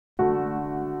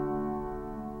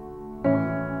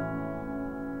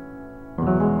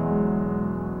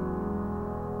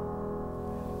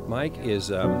Mike is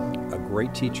a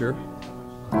great teacher,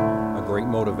 a great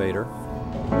motivator.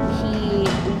 He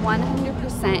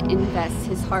 100% invests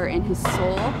his heart and his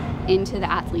soul into the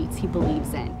athletes he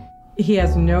believes in. He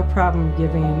has no problem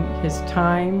giving his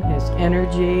time, his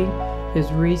energy,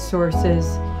 his resources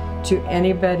to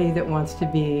anybody that wants to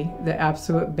be the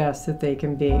absolute best that they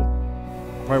can be.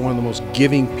 Probably one of the most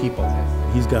giving people.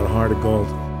 He's got a heart of gold.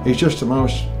 He's just the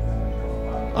most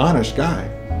honest guy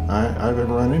I've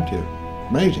ever run into.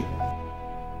 Amazing.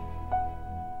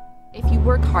 If you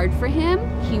work hard for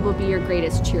him, he will be your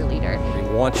greatest cheerleader.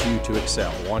 He wants you to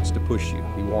excel, wants to push you.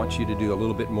 He wants you to do a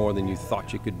little bit more than you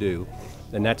thought you could do,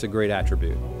 and that's a great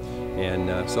attribute.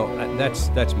 And so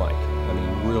that's Mike. I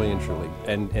mean, really and truly.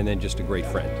 And then just a great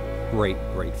friend.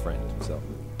 Great friend. So.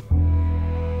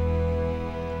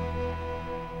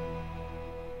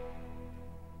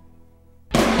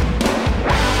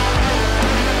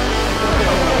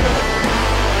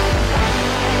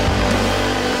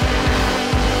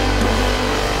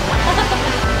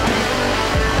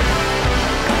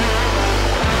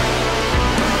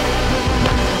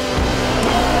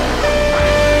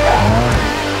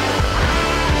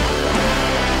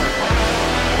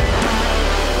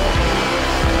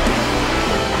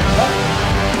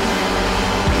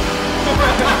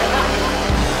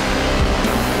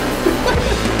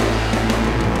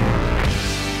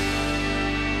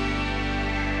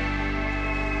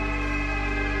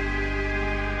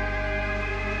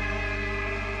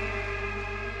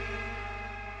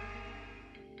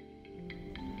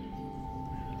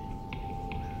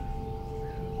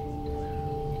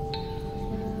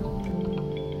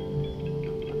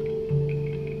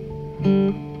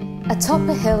 Atop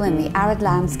a hill in the arid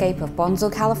landscape of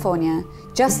Bonsall, California,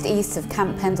 just east of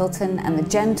Camp Pendleton and the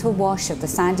gentle wash of the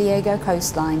San Diego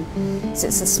coastline,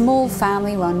 sits a small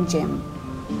family-run gym.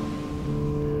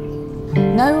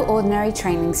 No ordinary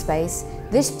training space,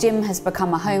 this gym has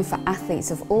become a home for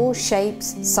athletes of all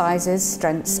shapes, sizes,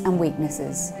 strengths and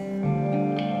weaknesses.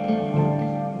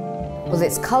 With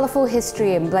its colourful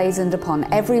history emblazoned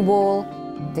upon every wall,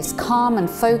 this calm and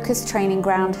focused training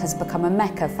ground has become a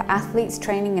mecca for athletes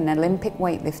training in Olympic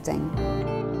weightlifting.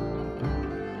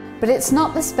 But it's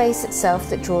not the space itself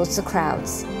that draws the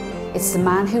crowds. It's the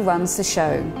man who runs the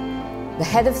show, the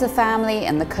head of the family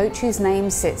and the coach whose name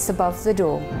sits above the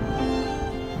door.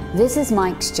 This is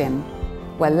Mike's gym,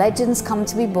 where legends come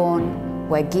to be born,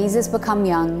 where geezers become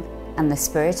young, and the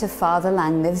spirit of Father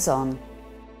Lang lives on.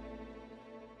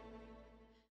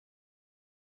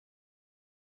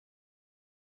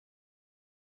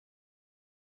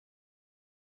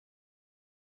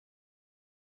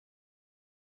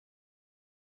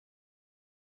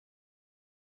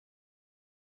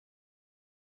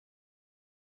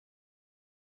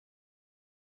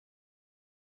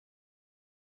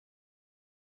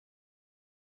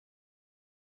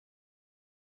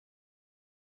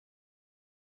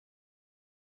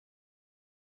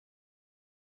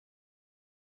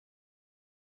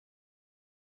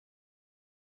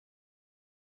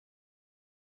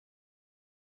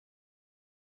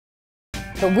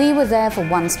 But we were there for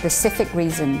one specific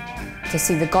reason, to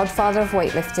see the godfather of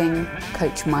weightlifting,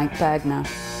 Coach Mike Burgener.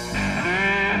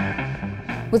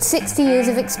 With 60 years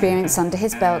of experience under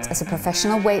his belt as a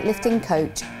professional weightlifting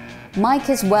coach, Mike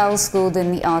is well schooled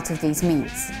in the art of these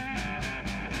meets.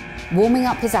 Warming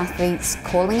up his athletes,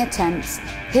 calling attempts,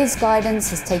 his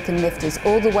guidance has taken lifters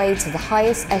all the way to the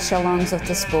highest echelons of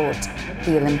the sport,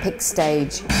 the Olympic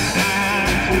stage.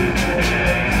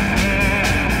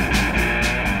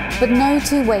 But no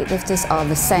two weightlifters are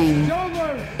the same.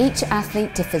 Each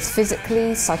athlete differs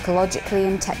physically, psychologically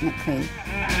and technically.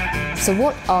 So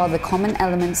what are the common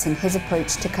elements in his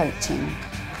approach to coaching?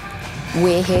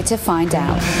 We're here to find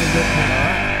out.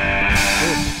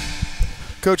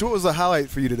 Coach, what was the highlight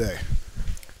for you today?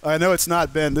 I know this is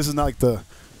not like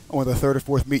only the third or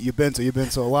fourth meet you've been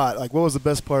to a lot. Like, what was the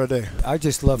best part of the day? I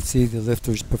just love to see the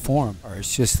lifters perform. Or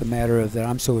it's just a matter of that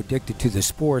I'm so addicted to the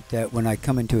sport that when I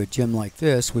come into a gym like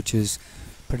this, which is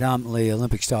predominantly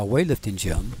Olympic-style weightlifting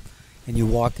gym, and you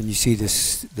walk and you see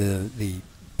the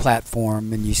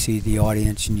platform and you see the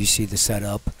audience and you see the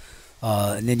setup,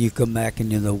 and then you come back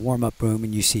into the warm-up room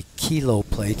and you see kilo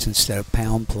plates instead of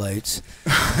pound plates,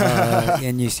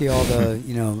 and you see all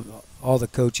the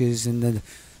coaches and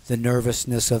the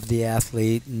nervousness of the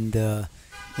athlete and the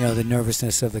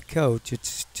nervousness of the coach.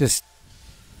 It's just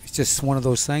one of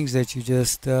those things that you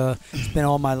just spend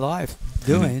all my life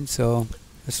doing. So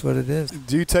That's what it is.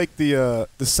 Do you take the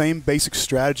same basic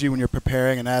strategy when you're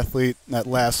preparing an athlete in that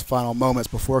last final moments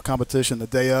before a competition, the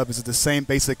day of? Is it the same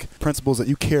basic principles that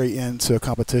you carry into a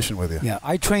competition with you? Yeah,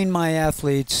 I train my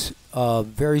athletes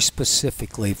very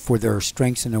specifically for their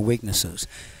strengths and their weaknesses.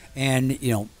 And,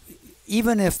 you know,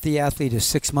 even if the athlete is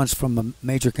 6 months from a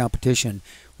major competition,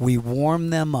 we warm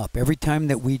them up. Every time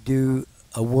that we do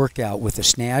a workout with a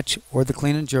snatch or the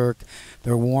clean and jerk,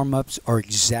 their warm-ups are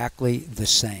exactly the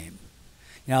same.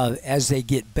 Now, as they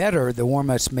get better, the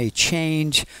warm-ups may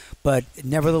change, but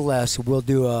nevertheless, we'll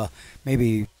do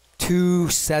maybe 2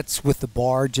 sets with the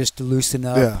bar just to loosen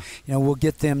up. Yeah. You know, we'll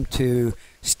get them to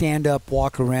stand up,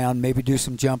 walk around, maybe do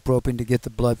some jump roping to get the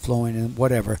blood flowing and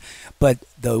whatever. But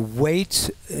the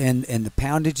weights and the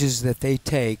poundages that they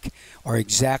take are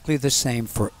exactly the same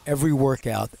for every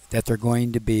workout that they're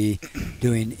going to be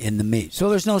doing in the meet. So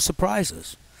there's no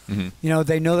surprises. Mm-hmm. You know,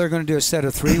 they know they're going to do a set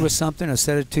of 3 with something, a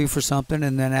set of 2 for something,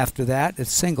 and then after that,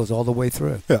 it's singles all the way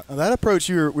through. Yeah, and that approach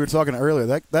we were talking earlier,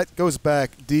 that goes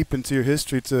back deep into your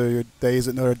history, to your days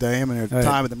at Notre Dame and your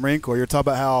time at the Marine Corps. You're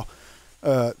talking about how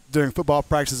during football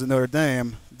practices at Notre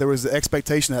Dame, there was the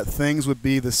expectation that things would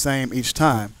be the same each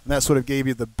time. And that sort of gave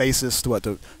you the basis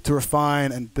to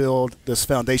refine and build this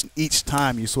foundation each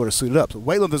time you sort of suited up. So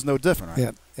weightlifting is no different,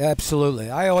 right? Yeah, absolutely.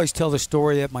 I always tell the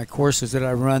story at my courses that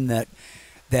I run that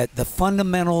the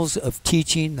fundamentals of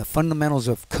teaching, the fundamentals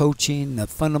of coaching, the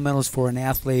fundamentals for an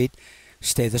athlete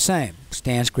stay the same: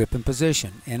 stance, grip, and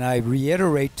position. And I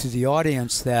reiterate to the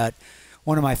audience that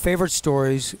one of my favorite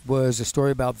stories was a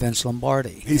story about Vince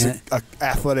Lombardi. He's an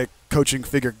athletic coaching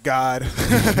figure god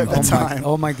at the time.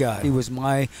 Oh my God, he was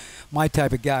my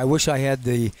type of guy. I wish I had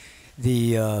the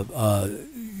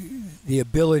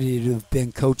ability to have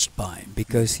been coached by him,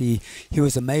 because he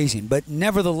was amazing. But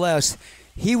nevertheless,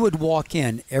 he would walk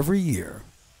in every year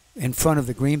in front of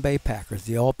the Green Bay Packers,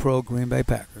 the all-pro Green Bay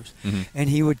Packers, and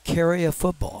he would carry a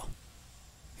football.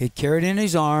 He'd carry it in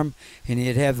his arm, and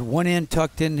he'd have one end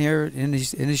tucked in here in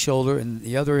his shoulder, and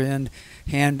the other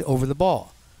hand over the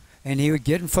ball. And he would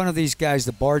get in front of these guys,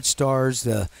 the Bart Starrs,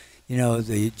 the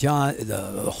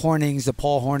Hornings, the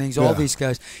Paul Hornings, all these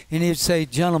guys, and he'd say,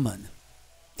 "Gentlemen,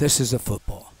 this is a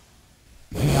football."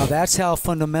 Now that's how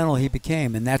fundamental he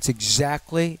became, and that's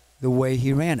exactly the way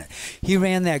he ran it. He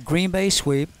ran that Green Bay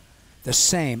sweep the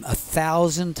same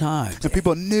 1,000 times. And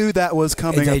people knew that was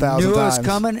coming 1,000 times. They knew it was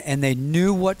coming, and they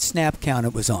knew what snap count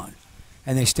it was on,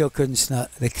 and they still couldn't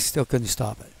stop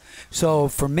it. So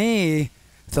for me,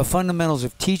 the fundamentals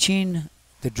of teaching,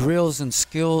 the drills and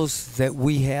skills that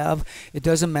we have, it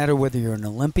doesn't matter whether you're an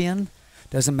Olympian,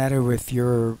 doesn't matter if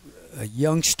you're a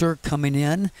youngster coming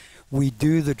in, we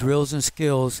do the drills and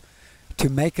skills to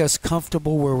make us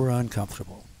comfortable where we're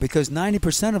uncomfortable. Because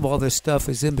 90% of all this stuff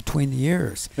is in between the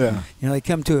ears. Yeah. You know, they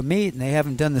come to a meet and they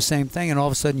haven't done the same thing, and all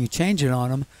of a sudden you change it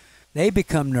on them, they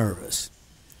become nervous.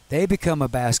 They become a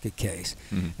basket case.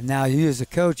 And now you as a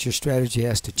coach, your strategy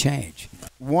has to change.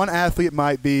 One athlete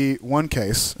might be one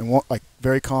case, and one, like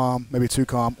very calm, maybe too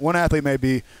calm. One athlete may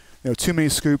be, too many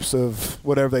scoops of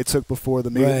whatever they took before the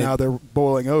meet, and now they're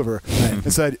boiling over.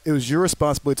 And said it was your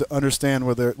responsibility to understand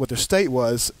what their state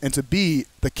was, and to be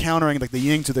the countering, like the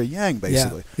yin to their yang,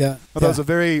 basically. Yeah. I thought it was a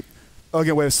very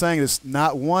elegant way of saying this.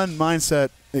 Not one mindset.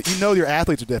 You know your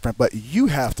athletes are different, but you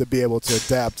have to be able to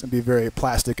adapt and be very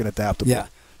plastic and adaptable. Yeah.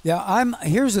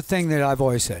 Here's the thing that I've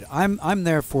always said. I'm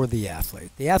there for the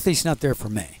athlete. The athlete's not there for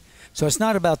me. So it's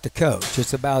not about the coach.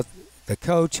 It's about the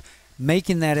coach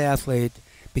making that athlete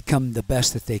become the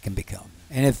best that they can become.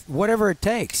 And if whatever it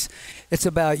takes, it's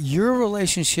about your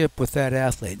relationship with that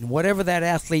athlete, and whatever that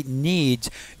athlete needs,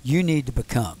 you need to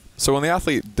become. So when the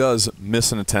athlete does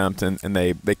miss an attempt and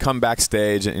they come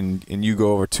backstage and you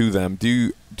go over to them,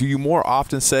 do you more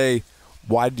often say,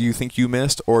 "Why do you think you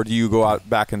missed?" Or do you go out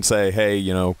back and say, "Hey,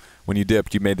 when you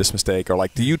dipped, you made this mistake"? Or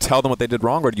do you tell them what they did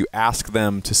wrong, or do you ask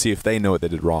them to see if they know what they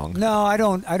did wrong? No, I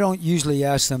don't usually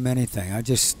ask them anything. I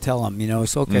just tell them,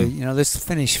 it's okay, let's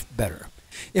finish better.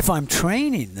 If I'm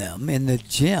training them in the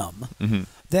gym,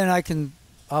 then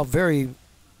I'll very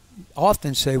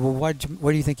often say, "Well, why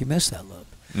do you think you missed that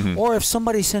lift?" Or if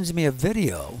somebody sends me a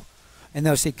video and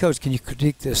they'll say, "Coach, can you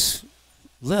critique this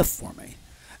lift for me?"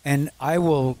 And I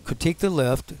will critique the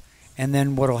lift, and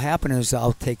then what will happen is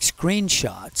I'll take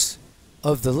screenshots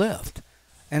of the lift,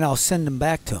 and I'll send them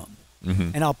back to them.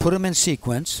 And I'll put them in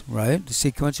sequence, right, the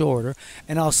sequential order,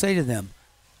 and I'll say to them,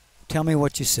 "Tell me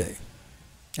what you see."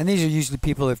 And these are usually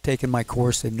people that have taken my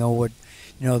course. They know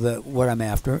what I'm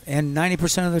after. And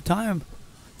 90% of the time,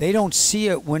 they don't see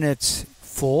it when it's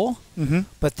full,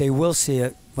 but they will see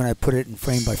it when I put it in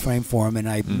frame by frame for them, and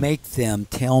I make them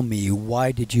tell me,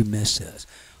 "Why did you miss this?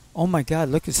 oh my God,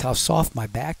 look at how soft my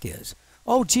back is.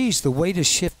 Oh, geez, the weight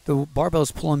is the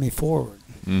barbell's pulling me forward.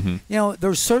 You know,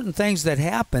 there's certain things that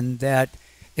happen that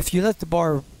if you let the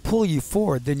bar pull you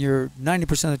forward, then you're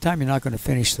 90% of the time you're not going to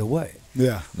finish the weight.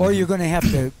 Yeah. Or you're going to have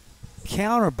to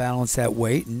counterbalance that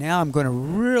weight, and now I'm going to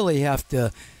really have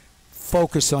to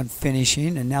focus on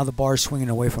finishing, and now the bar's swinging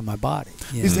away from my body.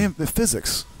 The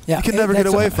physics. Yeah, you can never get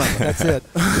away from it. That's it.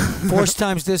 Force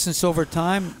times distance over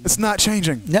time. It's not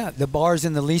changing. Yeah, the bar's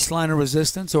in the least line of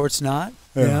resistance, or it's not.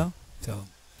 Yeah. You know. So,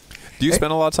 do you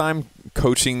spend a lot of time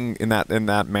coaching in that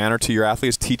manner to your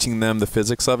athletes, teaching them the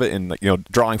physics of it, and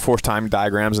drawing force time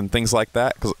diagrams and things like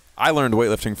that? Because I learned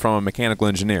weightlifting from a mechanical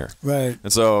engineer, right?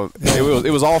 And so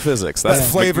it was all physics.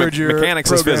 That's flavored your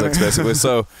mechanics is programming. physics,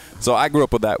 basically. So I grew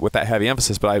up with that heavy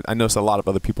emphasis, but I noticed a lot of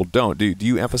other people don't. Do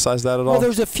you emphasize that at all? Well,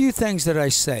 there's a few things that I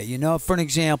say. For an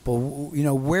example,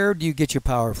 where do you get your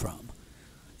power from?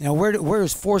 Where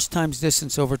is force times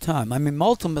distance over time? I mean,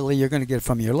 ultimately you're going to get it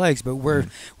from your legs, but where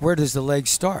does the leg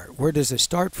start? Where does it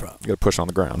start from? You got to push on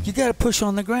the ground. You got to push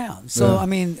on the ground. So I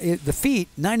mean, the feet.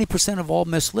 90% of all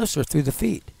missed lifts are through the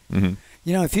feet.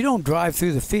 If you don't drive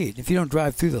through the feet, if you don't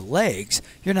drive through the legs,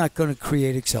 you're not going to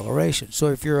create acceleration. So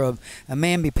if you're a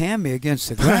mamby-pamby against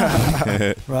the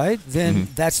ground, right, then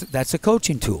that's a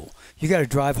coaching tool. You got to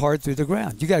drive hard through the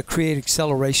ground. You got to create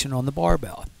acceleration on the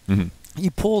barbell.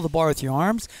 You pull the bar with your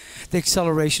arms, the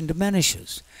acceleration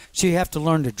diminishes. So you have to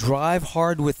learn to drive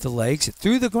hard with the legs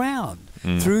through the ground,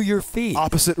 through your feet.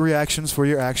 Opposite reactions for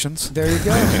your actions. There you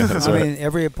go. I mean,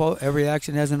 every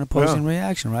action has an opposing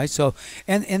reaction, right? So,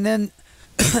 and then,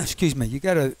 excuse me, you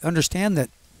got to understand that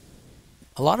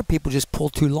a lot of people just pull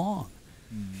too long.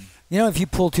 If you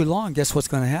pull too long, guess what's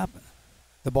going to happen?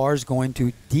 The bar is going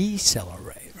to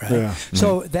decelerate, right? Yeah.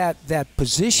 So that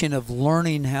position of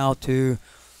learning how to,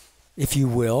 if you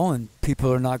will, and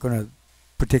people are not going to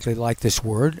particularly like this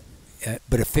word,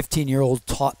 but a 15-year-old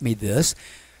taught me this.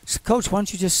 So, Coach, why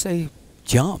don't you just say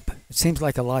jump? It seems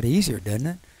like a lot easier, doesn't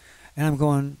it? And I'm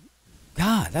going,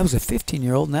 God, that was a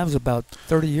 15-year-old, and that was about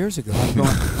 30 years ago. I'm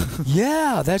going,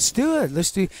 yeah, let's do it.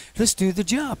 Let's do the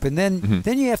jump. And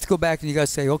then you have to go back and you got to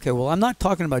say, okay, well, I'm not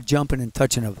talking about jumping and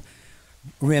touching a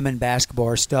rim and basketball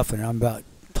or stuff, and I'm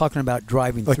talking about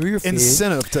driving through your feet.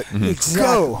 Incentive to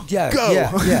go. Go.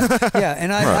 Yeah.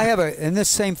 And I have and this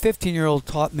same 15-year-old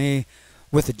taught me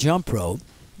with a jump rope.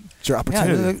 It's your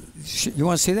opportunity. You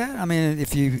want to see that? I mean,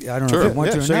 I don't know if you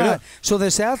want to or not. So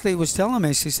this athlete was telling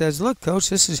me, she says, look,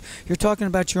 Coach, you're talking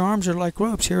about your arms are like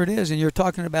ropes. Here it is. And you're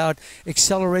talking about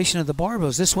acceleration of the barbell.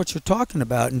 Is this what you're talking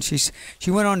about? And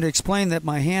she went on to explain that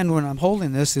my hand when I'm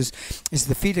holding this is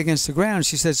the feet against the ground.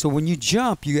 She said, so when you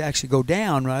jump, you actually go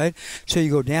down, right? So you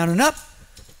go down and up.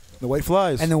 The weight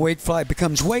flies. And the weight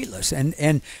becomes weightless. And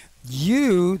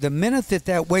the minute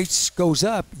that weight goes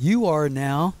up, you are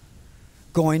now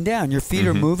going down. Your feet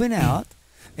are moving out,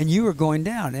 and you are going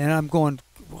down. And I'm going,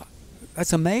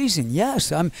 that's amazing. Yes.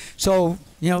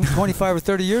 25 or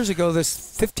 30 years ago, this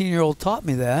 15-year-old taught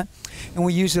me that, and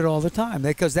we use it all the time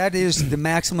because that is the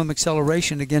maximum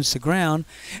acceleration against the ground.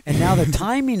 And now the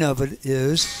timing of it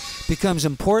becomes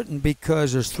important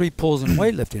because there's 3 pulls in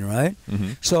weightlifting, right?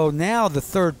 So now the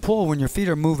third pull, when your feet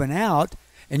are moving out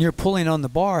and you're pulling on the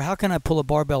bar, how can I pull a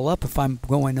barbell up if I'm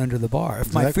going under the bar?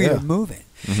 If my feet are moving.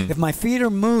 If my feet are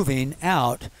moving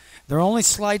out, they're only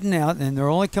sliding out and they're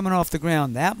only coming off the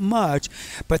ground that much,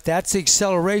 but that's the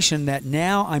acceleration that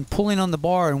now I'm pulling on the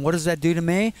bar, and what does that do to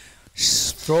me?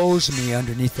 Throws me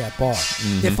underneath that bar.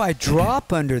 If I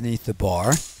drop underneath the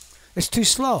bar, it's too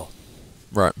slow.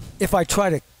 Right. If I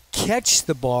try to catch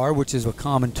the bar, which is a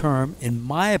common term, in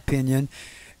my opinion,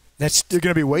 you're going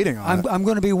to be waiting on it. I'm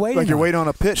going to be waiting like you're on waiting on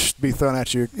a pitch to be thrown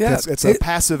at you. Yeah, it's a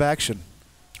passive action.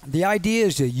 The idea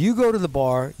is that you go to the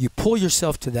bar, you pull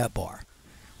yourself to that bar.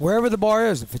 Wherever the bar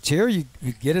is, if it's here, you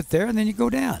get it there, and then you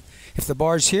go down. If the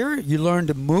bar's here, you learn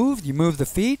to move. You move the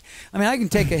feet. I mean, I can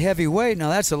take a heavy weight. Now,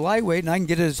 that's a lightweight, and I can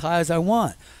get it as high as I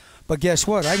want. But guess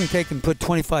what? I can take and put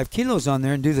 25 kilos on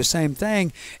there and do the same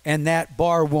thing, and that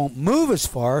bar won't move as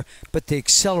far, but the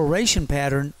acceleration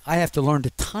pattern, I have to learn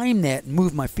to time that and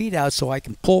move my feet out so I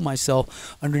can pull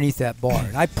myself underneath that bar.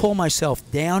 And I pull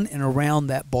myself down and around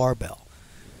that barbell.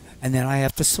 And then I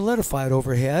have to solidify it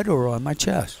overhead or on my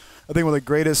chest. I think one of the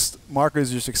greatest markers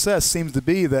of your success seems to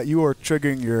be that you are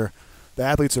triggering the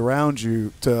athletes around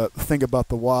you to think about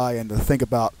the why and to think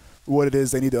about what it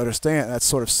is they need to understand. That's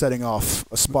sort of setting off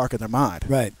a spark in their mind.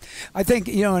 Right. I think,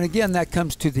 and again, that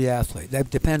comes to the athlete.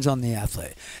 That depends on the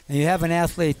athlete. And you have an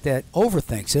athlete that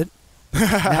overthinks it.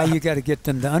 Now you got to get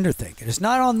them to underthink it. It's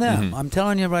not on them. I'm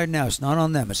telling you right now, it's not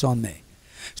on them. It's on me.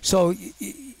 So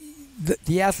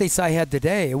the athletes I had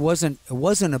today, it wasn't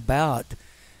about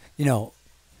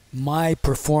my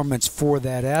performance for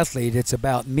that athlete. It's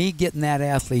about me getting that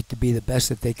athlete to be the best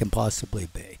that they can possibly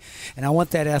be. And I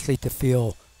want that athlete to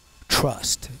feel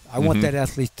trust. I want that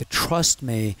athlete to trust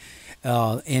me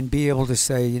and be able to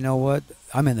say, you know what,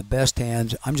 I'm in the best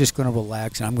hands. I'm just going to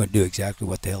relax, and I'm going to do exactly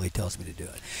what the hell he tells me to do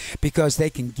it. Because they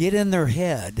can get in their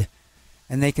head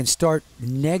and they can start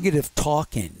negative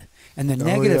talking. And the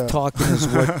negative talking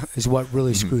is what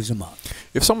really screws them up.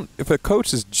 If a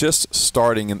coach is just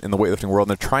starting in the weightlifting world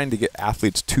and they're trying to get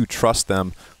athletes to trust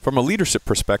them from a leadership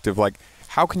perspective, like,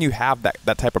 how can you have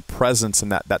that type of presence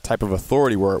and that type of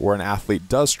authority where an athlete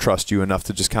does trust you enough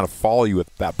to just kind of follow you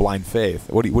with that blind faith?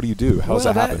 What do you do? How does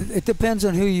that happen? It depends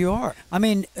on who you are. I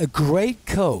mean, a great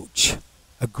coach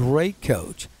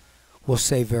will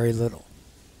say very little.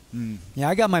 Yeah,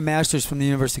 I got my master's from the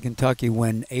University of Kentucky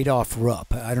when Adolph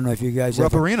Rupp. I don't know if you guys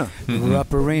Rupp Arena.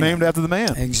 Rupp Arena. Named after the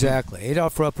man. Exactly.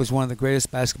 Adolph Rupp was one of the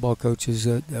greatest basketball coaches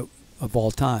of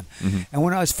all time. And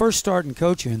when I was first starting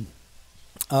coaching,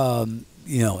 I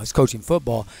was coaching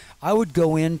football, I would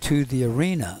go into the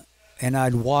arena and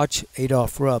I'd watch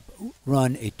Adolph Rupp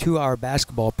run a 2-hour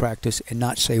basketball practice and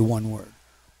not say one word.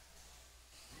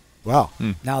 Wow.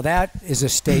 Now that is a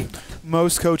statement.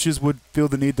 Most coaches would feel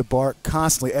the need to bark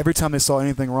constantly. Every time they saw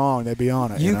anything wrong, they'd be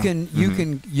on it.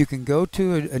 You can go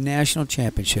to a national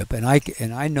championship, and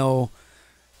I know,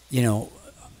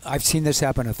 I've seen this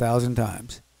happen 1,000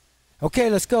 times.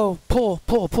 Okay, let's go. Pull.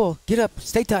 Get up.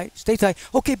 Stay tight.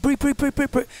 Okay, breathe.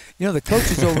 The coach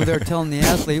is over there telling the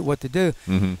athlete what to do.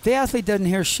 The athlete doesn't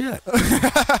hear shit.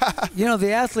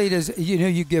 The athlete is,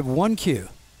 you give one cue.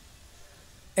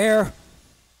 Air.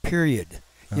 Period.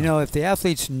 If the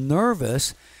athlete's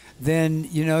nervous, then,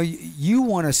 you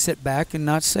want to sit back and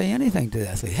not say anything to the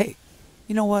athlete. Hey,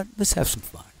 you know what? Let's have some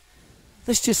fun.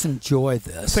 Let's just enjoy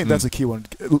this. I think that's a key one.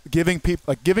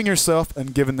 Giving yourself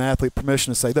and giving the athlete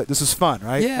permission to say that this is fun,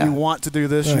 right? Yeah. You want to do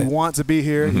this. Right. You want to be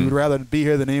here. You would rather be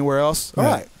here than anywhere else. All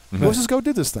right. Let's just go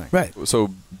do this thing. Right.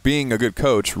 So being a good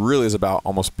coach really is about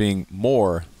almost being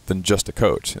more than just a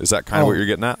coach. Is that kind of what you're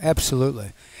getting at?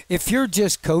 Absolutely. If you're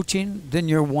just coaching, then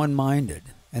you're one-minded,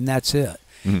 and that's it.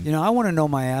 I want to know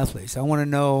my athletes. I want to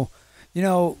know,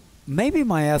 maybe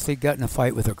my athlete got in a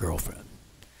fight with her girlfriend.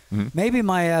 Maybe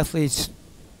my athlete's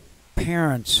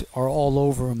parents are all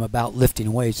over him about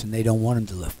lifting weights, and they don't want him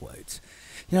to lift weights.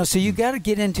 So you got to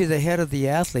get into the head of the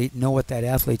athlete and know what that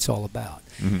athlete's all about.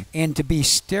 And to be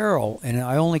sterile, and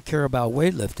I only care about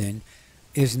weightlifting,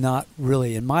 is not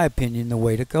really, in my opinion, the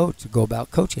way to go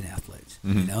about coaching athletes.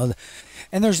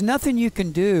 And there's nothing you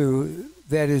can do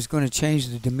that is going to change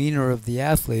the demeanor of the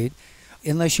athlete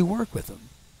unless you work with them.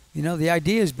 The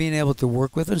idea is being able to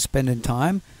work with them, spending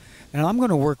time. And I'm going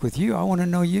to work with you. I want to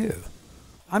know you.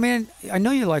 I mean, I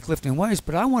know you like lifting weights,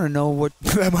 but I want to know what.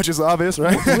 That much is obvious,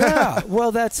 right? Yeah.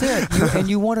 Well, that's it. And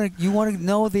you want to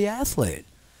know the athlete.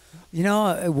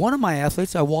 One of my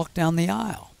athletes, I walked down the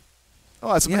aisle.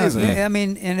 Oh, that's amazing. I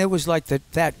mean, and it was like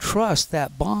that trust,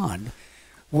 that bond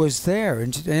was there,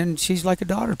 and she's like a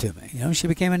daughter to me. She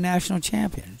became a national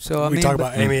champion. So we talk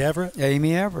about Amy Everett.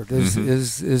 Amy Everett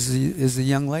is the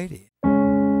young lady.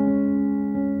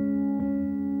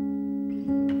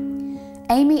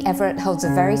 Amy Everett holds a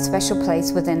very special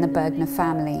place within the Burgener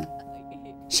family.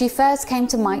 She first came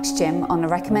to Mike's gym on a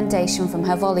recommendation from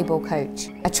her volleyball coach,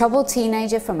 a troubled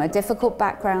teenager from a difficult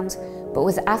background, but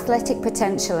with athletic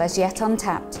potential as yet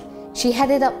untapped. She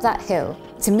headed up that hill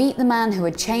to meet the man who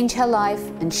would change her life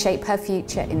and shape her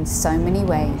future in so many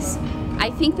ways. I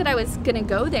think that I was gonna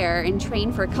go there and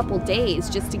train for a couple days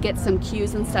just to get some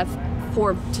cues and stuff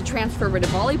to transfer over to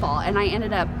volleyball, and I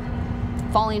ended up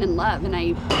falling in love, and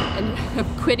I ended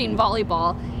up quitting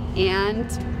volleyball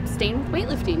and staying with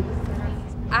weightlifting.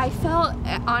 I felt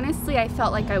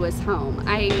like I was home.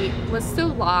 I was so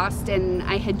lost, and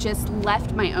I had just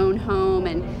left my own home,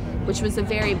 which was a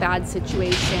very bad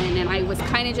situation, and I was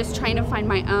kind of just trying to find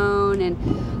my own, and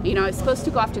I was supposed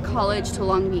to go off to college to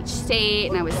Long Beach State,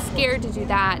 and I was scared to do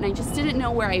that, and I just didn't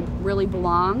know where I really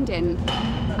belonged, and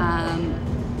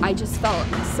I just felt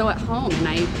so at home, and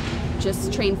I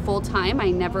just trained full time.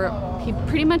 He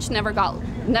pretty much never got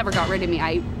rid of me.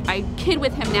 I kid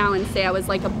with him now and say I was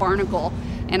like a barnacle,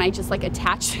 and I just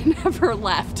attached and never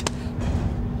left.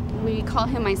 We call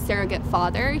him my surrogate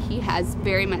father. He has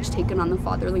very much taken on the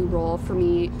fatherly role for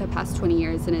me the past 20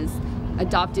 years and has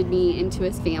adopted me into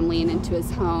his family and into his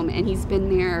home, and he's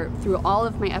been there through all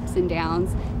of my ups and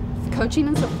downs. Coaching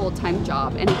is a full-time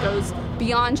job, and it goes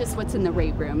beyond just what's in the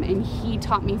weight room, and he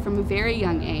taught me from a very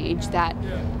young age that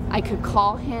I could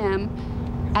call him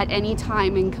at any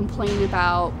time and complain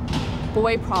about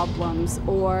boy problems,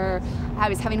 or I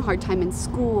was having a hard time in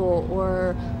school,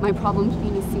 or my problems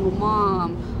being a single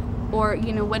mom, or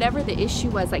you know, whatever the issue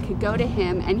was, I could go to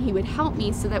him and he would help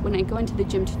me so that when I go into the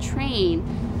gym to train,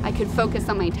 I could focus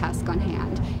on my task on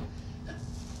hand.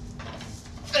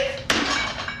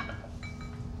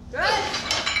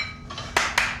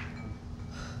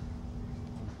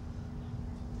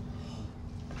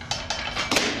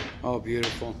 Oh,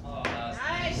 beautiful.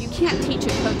 You can't teach a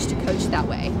coach to coach that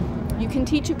way. You can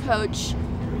teach a coach,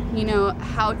 you know,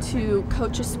 how to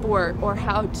coach a sport or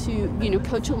how to, you know,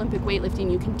 coach Olympic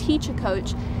weightlifting. You can teach a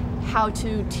coach how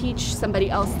to teach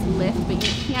somebody else to lift, but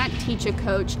you can't teach a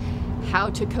coach how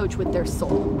to coach with their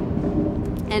soul.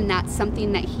 And that's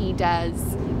something that he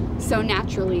does so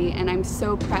naturally, and I'm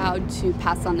so proud to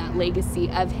pass on that legacy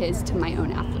of his to my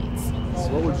own athletes. So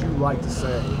what would you like to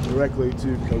say directly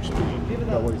to Coach B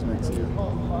about what he's meant to you?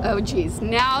 Oh geez,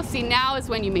 now is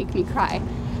when you make me cry.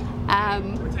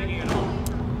 And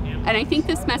I think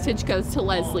this message goes to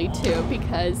Leslie too,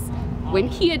 because when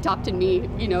he adopted me,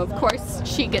 you know, of course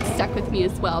she gets stuck with me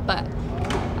as well, but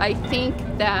I think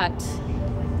that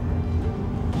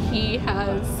he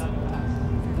has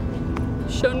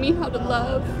shown me how to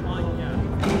love,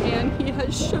 and he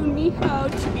has shown me how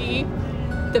to be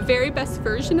the very best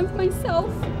version of myself.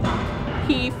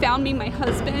 He found me my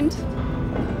husband,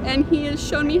 and he has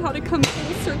shown me how to come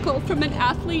full circle from an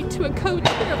athlete to a coach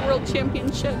at World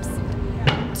Championships.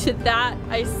 To that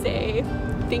I say,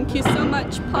 thank you so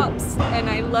much, Pops, and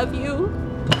I love you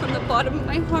from the bottom of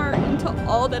my heart and to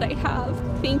all that I have.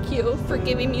 Thank you for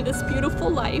giving me this beautiful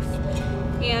life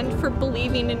and for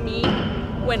believing in me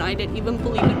when I didn't even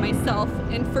believe in myself,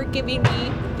 and for giving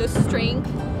me the strength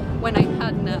when I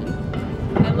had none.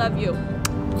 I love you.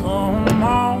 Come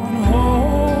on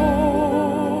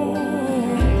home,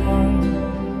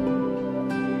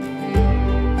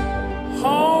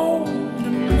 home to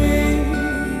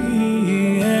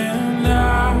me, and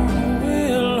I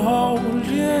will hold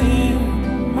you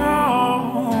in my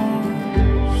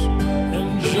arms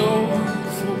and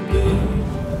joyfully.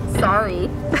 Sorry.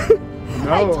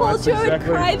 No, I told you I would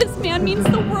cry. This man means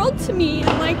the world to me.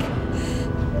 And like,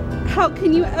 how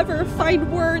can you ever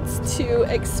find words to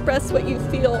express what you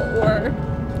feel or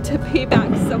to pay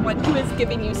back someone who has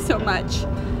given you so much?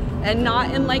 And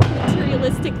not in like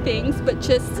materialistic things, but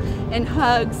just in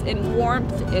hugs and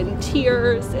warmth and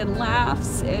tears and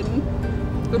laughs and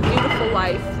a beautiful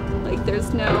life. Like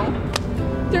there's no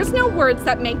words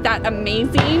that make that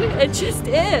amazing. It just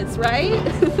is, right?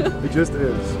 It just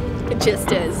is. It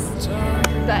just is.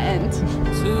 The end.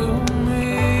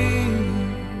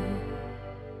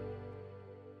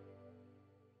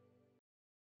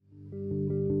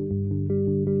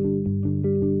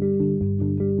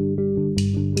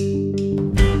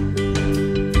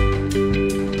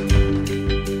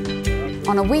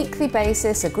 On a weekly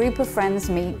basis, a group of friends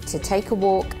meet to take a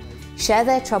walk, share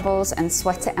their troubles and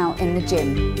sweat it out in the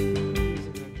gym.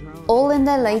 All in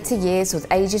their later years, with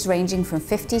ages ranging from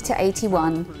 50 to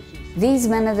 81, these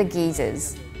men are the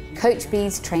Geezers, Coach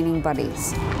B's training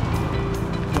buddies.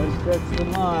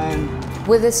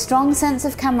 With a strong sense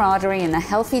of camaraderie and a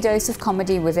healthy dose of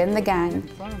comedy within the gang,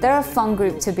 they're a fun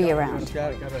group to be around.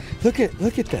 Look at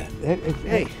that.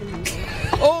 Hey.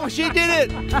 Oh, she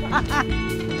did it!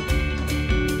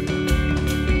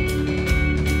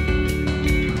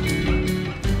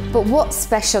 But what's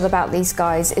special about these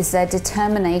guys is their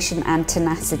determination and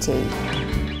tenacity.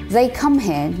 They come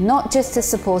here not just to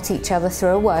support each other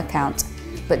through a workout,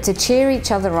 but to cheer each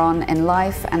other on in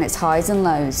life and its highs and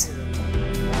lows.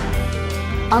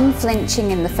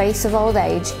 Unflinching in the face of old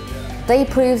age, they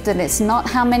prove that it's not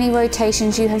how many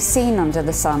rotations you have seen under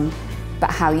the sun,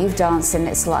 but how you've danced in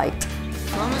its light.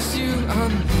 Promise you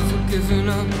I'm never giving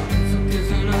up,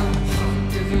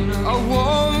 I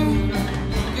won't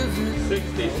give it.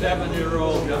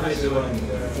 67-year-old guy doing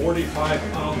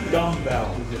 45-pound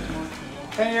dumbbell.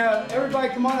 Hey, everybody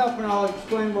come on up and I'll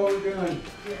explain what we're doing.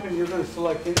 And you're going to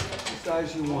select any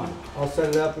exercise you want. I'll set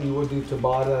it up and you will do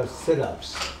Tabata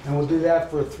sit-ups. And we'll do that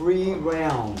for 3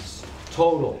 rounds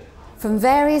total. From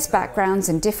various backgrounds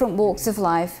and different walks of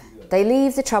life, they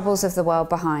leave the troubles of the world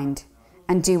behind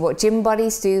and do what gym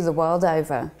buddies do the world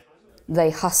over. They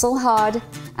hustle hard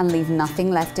and leave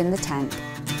nothing left in the tank.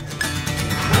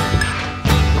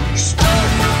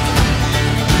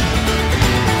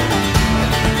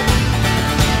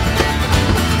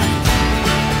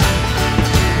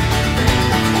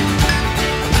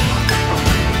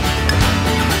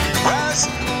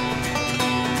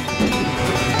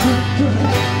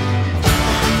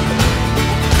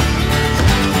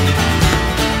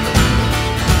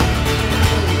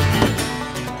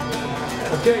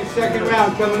 Okay, second round.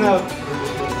 on, coming up.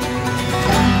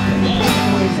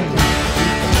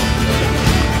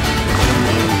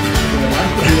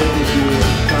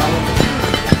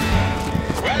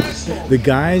 The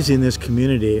guys in this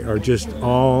community are just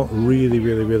all really,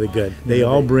 really, really good. They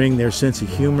all bring their sense of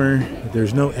humor.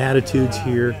 There's no attitudes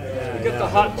here. You get the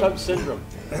hot tub syndrome.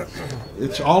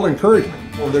 It's all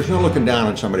encouragement. Well, there's no looking down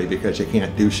on somebody because they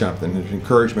can't do something. There's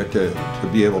encouragement to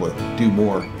be able to do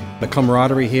more. The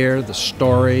camaraderie here, the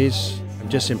stories, I'm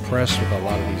just impressed with a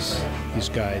lot of these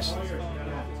guys.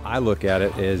 I look at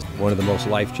it as one of the most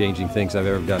life-changing things I've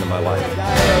ever done in my life.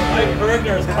 Mike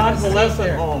Burgener's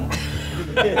convalescent home.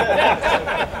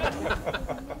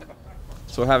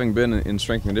 So having been in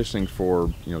strength and conditioning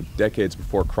for decades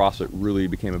before CrossFit really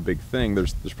became a big thing,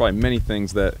 there's probably many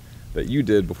things that you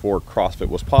did before CrossFit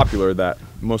was popular that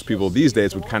most people these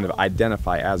days would kind of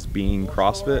identify as being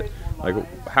CrossFit.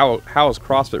 Like how has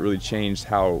CrossFit really changed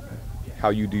how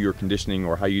you do your conditioning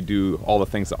or how you do all the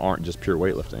things that aren't just pure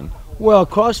weightlifting? Well,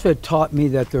 CrossFit taught me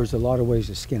that there's a lot of ways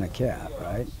to skin a cat,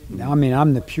 right? Now, I mean,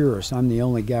 I'm the purist. I'm the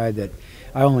only guy that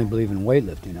I only believe in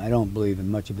weightlifting. I don't believe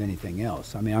in much of anything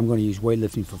else. I mean, I'm going to use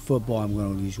weightlifting for football. I'm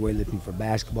going to use weightlifting for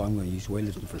basketball. I'm going to use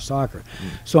weightlifting for soccer.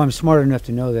 So I'm smart enough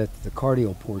to know that the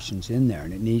cardio portion's in there,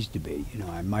 and it needs to be.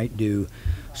 I might do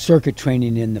circuit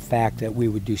training in the fact that we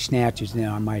would do snatches, and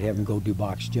then I might have them go do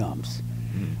box jumps.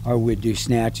 Or we'd do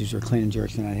snatches or clean and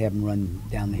jerks, and I'd have them run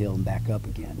down the hill and back up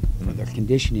again for their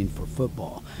conditioning for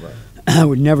football. Right. I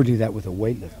would never do that with a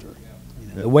weightlifter.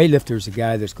 The weightlifter is a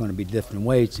guy that's going to be lifting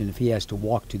weights, and if he has to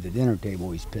walk to the dinner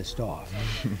table, he's pissed off.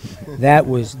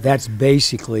 That's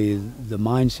basically the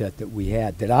mindset that we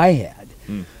had, that I had.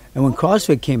 And when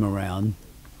CrossFit came around,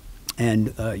 and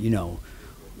the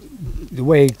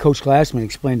way Coach Glassman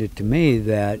explained it to me,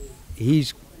 that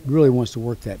he's really wants to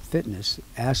work that fitness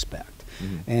aspect.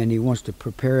 And he wants to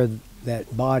prepare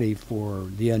that body for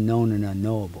the unknown and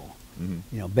unknowable.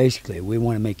 Basically, we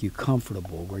want to make you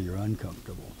comfortable where you're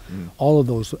uncomfortable. All of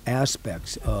those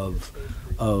aspects of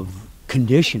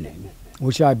conditioning,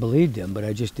 which I believed in, but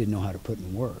I just didn't know how to put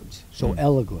in words so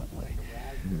eloquently.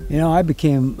 I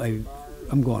became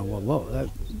I'm going, well, whoa,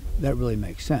 that really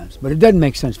makes sense. But it doesn't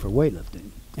make sense for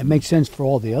weightlifting. It makes sense for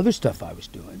all the other stuff I was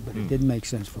doing, but it didn't make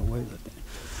sense for weightlifting.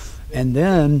 And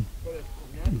then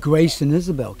Grace and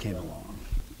Isabel came along,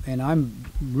 and I'm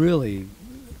really,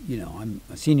 I'm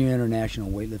a senior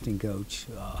international weightlifting coach.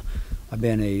 I've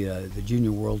been the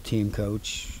junior world team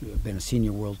coach. I've been a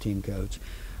senior world team coach.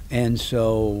 And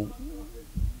so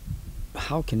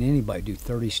how can anybody do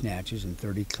 30 snatches and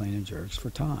 30 clean and jerks for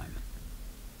time?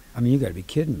 I mean, you got to be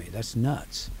kidding me. That's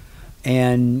nuts.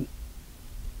 And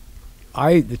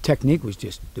the technique was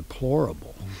just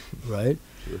deplorable, right?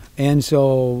 Sure. And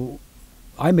so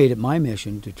I made it my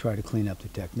mission to try to clean up the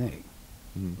technique.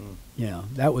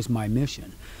 That was my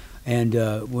mission. And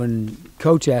when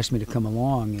Coach asked me to come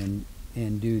along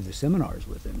and do the seminars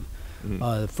with him,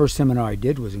 the first seminar I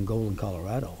did was in Golden,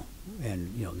 Colorado,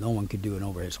 and no one could do an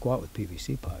overhead squat with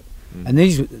PVC pipe. And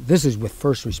this is with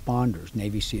first responders,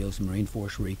 Navy SEALs, Marine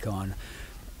Force Recon,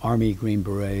 Army Green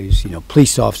Berets,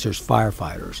 police officers,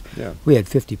 firefighters. Yeah. We had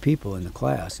 50 people in the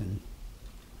class, and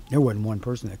there wasn't one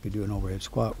person that could do an overhead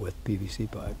squat with PVC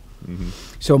pipe.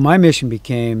 So my mission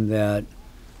became that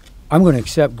I'm going to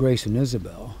accept Grace and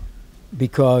Isabel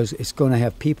because it's going to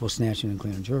have people snatching and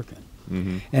clean and jerking.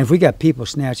 And if we got people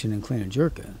snatching and clean and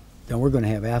jerking, then we're going to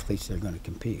have athletes that are going to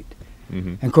compete.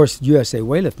 And of course, USA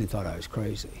Weightlifting thought I was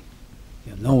crazy.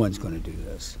 No one's going to do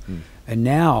this. And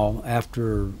now,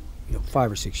 after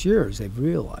 5 or 6 years, they've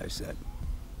realized that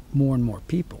more and more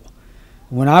people.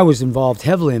 When I was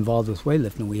heavily involved with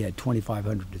weightlifting, we had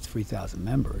 2,500 to 3,000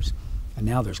 members, and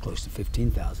now there's close to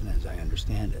 15,000, as I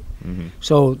understand it.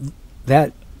 So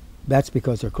that's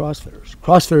because they're CrossFitters.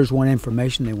 CrossFitters want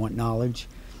information, they want knowledge.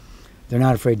 They're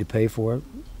not afraid to pay for it.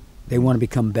 They want to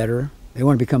become better. They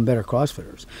want to become better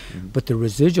CrossFitters. But the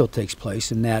residual takes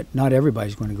place in that not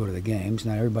everybody's going to go to the games,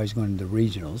 not everybody's going to the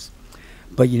regionals.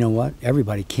 But you know what?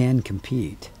 Everybody can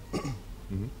compete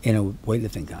in a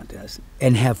weightlifting contest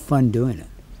and have fun doing it.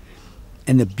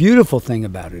 And the beautiful thing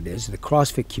about it is the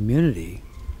CrossFit community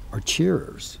are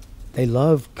cheerers. They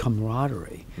love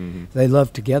camaraderie. They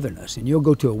love togetherness. And you'll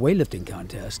go to a weightlifting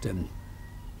contest, and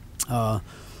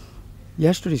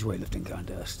yesterday's weightlifting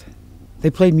contest, they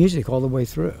played music all the way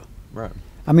through. Right.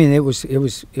 I mean, it was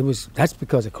that's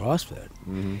because of CrossFit.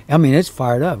 I mean, it's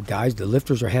fired up, guys. The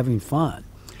lifters are having fun.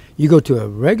 You go to a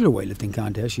regular weightlifting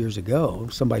contest years ago,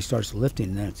 somebody starts lifting,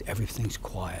 and then everything's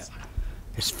quiet.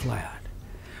 It's flat.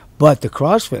 But the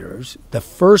CrossFitters, the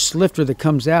first lifter that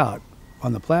comes out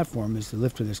on the platform is the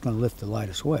lifter that's going to lift the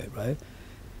lightest weight, right?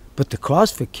 But the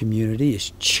CrossFit community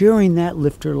is cheering that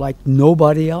lifter like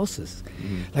nobody else is.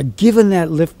 Like giving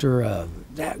that lifter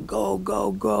that go,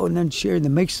 go, go, and then cheering that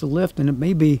makes the lift, and it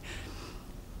may be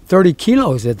 30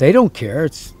 kilos that they don't care.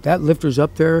 It's that lifter's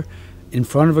up there in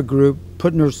front of a group,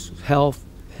 putting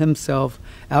himself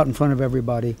out in front of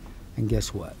everybody, and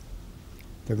guess what?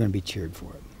 They're going to be cheered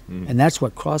for it. And that's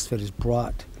what CrossFit has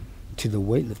brought to the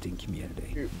weightlifting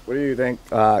community. What do you think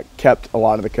kept a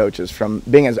lot of the coaches from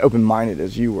being as open-minded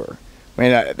as you were? I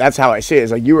mean, that's how I see it.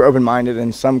 It's like you were open-minded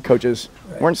and some coaches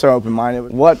weren't so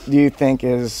open-minded. What do you think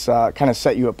is kind of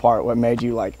set you apart? What made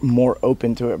you like more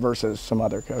open to it versus some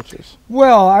other coaches?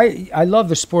 Well, I love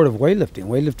the sport of weightlifting.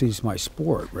 Weightlifting is my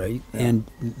sport, right? Yeah. And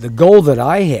the goal that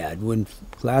I had when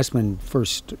Glassman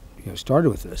first started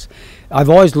with this, I've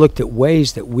always looked at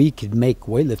ways that we could make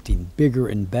weightlifting bigger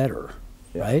and better,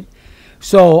 right?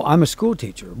 So I'm a school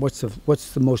teacher. What's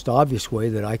the most obvious way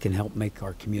that I can help make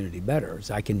our community better?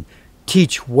 Is I can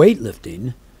teach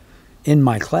weightlifting in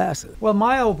my classes. Well,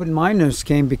 my open-mindedness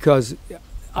came because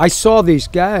I saw these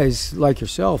guys like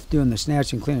yourself doing the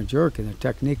snatch and clean and jerk, and the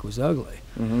technique was ugly.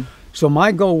 So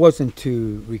my goal wasn't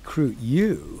to recruit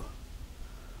you.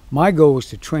 My goal was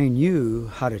to train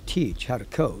you how to teach, how to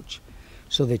coach,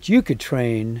 so that you could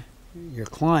train your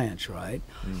clients, right?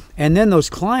 And then those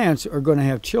clients are going to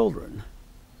have children.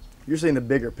 You're seeing the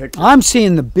bigger picture. I'm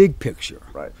seeing the big picture.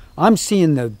 Right. I'm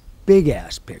seeing the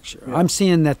big-ass picture. I'm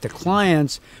seeing that the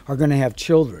clients are going to have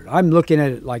children. I'm looking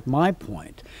at it like my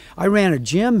point. I ran a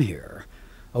gym here,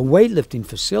 a weightlifting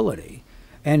facility,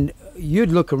 and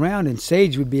you'd look around and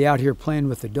Sage would be out here playing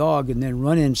with the dog and then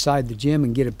run inside the gym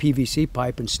and get a PVC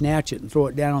pipe and snatch it and throw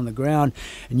it down on the ground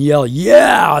and yell,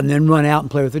 yeah, and then run out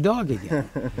and play with the dog again.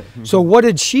 So what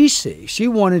did she see? She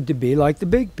wanted to be like the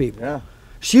big people. Yeah.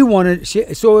 So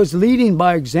it was leading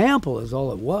by example is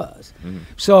all it was.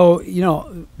 So,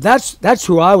 that's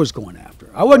who I was going after.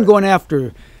 I wasn't going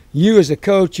after you as a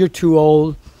coach, you're too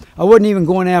old. I wasn't even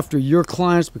going after your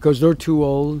clients because they're too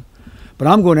old. But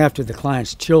I'm going after the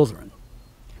client's children,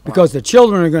 because the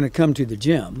children are going to come to the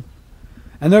gym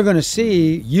and they're going to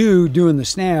see you doing the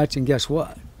snatch, and guess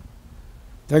what?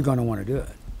 They're going to want to do it.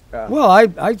 Well,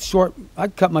 I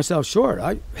cut myself short.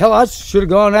 I should have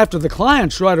gone after the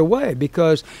clients right away,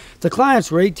 because the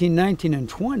clients were 18, 19, and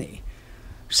 20.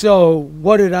 So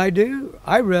what did I do?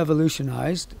 I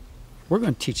revolutionized. We're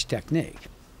going to teach technique.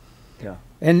 Yeah.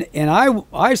 And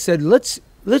I said, let's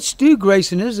do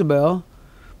Grace and Isabel,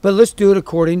 but let's do it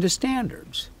according to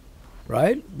standards,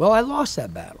 right? Well, I lost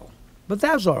that battle, but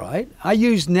that was all right. I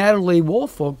used Natalie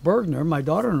Woolfolk Burgener, my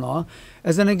daughter-in-law,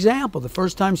 as an example. The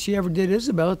first time she ever did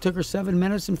Isabel, it took her 7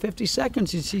 minutes and 50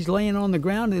 seconds, and she's laying on the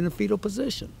ground in a fetal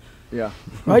position. Yeah.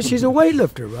 Right? She's a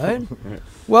weightlifter, right?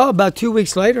 Well, about 2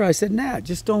 weeks later, I said, nah,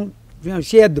 just don't.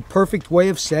 She had the perfect way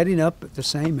of setting up the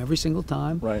same every single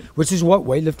time, right? Which is what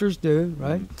weightlifters do,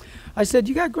 right? I said,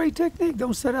 you got great technique.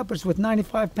 Don't set up. It's with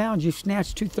 95 pounds. You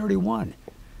snatched 231.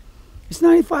 It's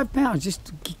 95 pounds.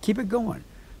 Just keep it going.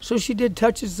 So she did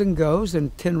touches and goes,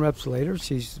 and 10 reps later,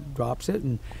 she drops it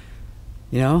and,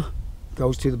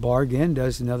 goes to the bar again,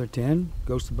 does another 10,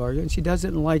 goes to the bar again. She does it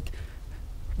in like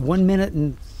 1 minute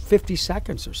and 50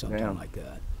 seconds or something like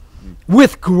that,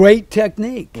 with great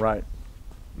technique. Right.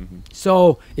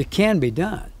 So it can be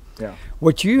done. Yeah.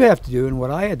 What you have to do, and what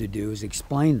I had to do, is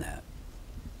explain that.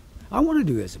 I want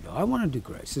to do Isabel. I want to do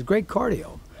Grace. It's great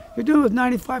cardio. You're doing it with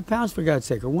 95 pounds, for God's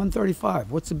sake, or 135.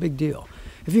 What's the big deal?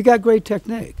 If you got great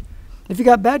technique. If you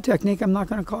got bad technique, I'm not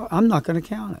going to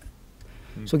count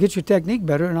it. So get your technique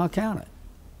better, and I'll count it.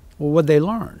 Well, what'd they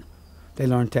learn? They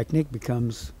learned technique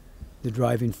becomes the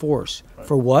driving force.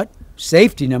 For what?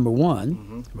 Safety, number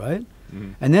one, right?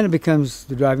 And then it becomes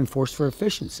the driving force for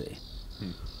efficiency.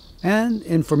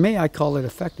 And for me, I call it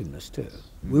effectiveness too.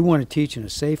 We want to teach in a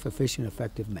safe, efficient,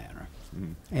 effective manner.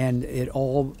 And it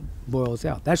all boils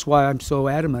out. That's why I'm so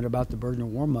adamant about the Burgener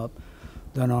warm-up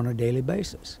done on a daily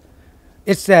basis.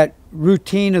 It's that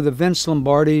routine of the Vince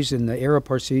Lombardis and the Era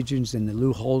Parsegians and the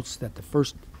Lou Holtz that the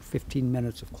first 15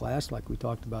 minutes of class, like we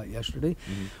talked about yesterday,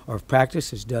 or of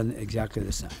practice, is done exactly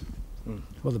the same.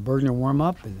 Well, the Burgener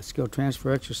warm-up and the skill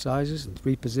transfer exercises and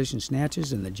 3-position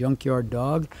snatches and the junkyard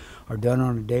dog are done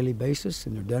on a daily basis,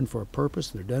 and they're done for a purpose.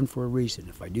 They're done for a reason.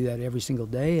 If I do that every single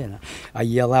day and I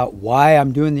yell out why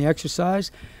I'm doing the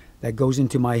exercise, that goes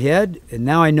into my head, and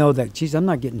now I know that, geez, I'm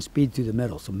not getting speed through the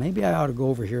middle, so maybe I ought to go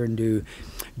over here and do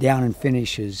down and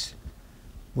finishes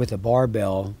with a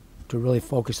barbell to really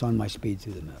focus on my speed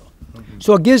through the middle.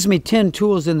 So it gives me 10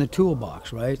 tools in the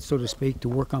toolbox, right, so to speak, to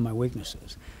work on my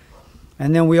weaknesses.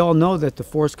 And then we all know that the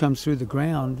force comes through the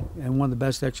ground, and one of the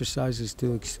best exercises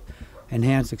to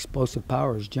enhance explosive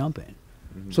power is jumping.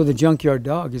 So the junkyard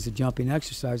dog is a jumping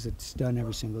exercise that's done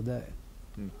every single day.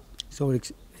 So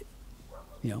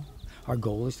our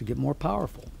goal is to get more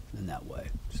powerful in that way.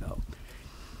 So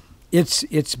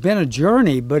it's been a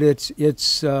journey, but it's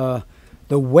the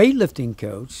weightlifting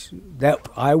coach that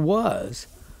I was.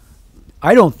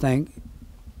 I don't think,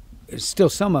 still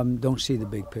some of them don't see the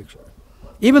big picture.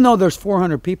 Even though there's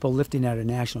 400 people lifting at a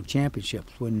national championship,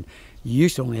 when you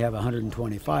used to only have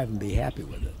 125 and be happy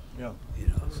with it. Yeah.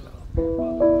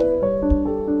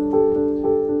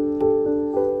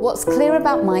 What's clear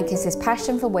about Mike is his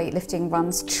passion for weightlifting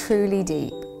runs truly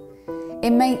deep.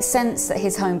 It makes sense that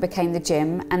his home became the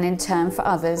gym, and in turn for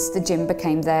others, the gym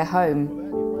became their home.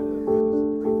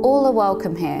 All are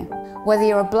welcome here, whether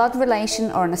you're a blood relation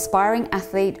or an aspiring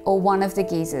athlete or one of the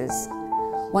geezers.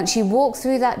 Once you walk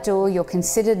through that door, you're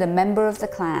considered a member of the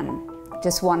clan,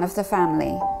 just one of the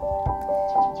family.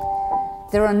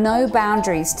 There are no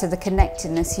boundaries to the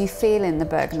connectedness you feel in the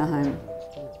Burgener home.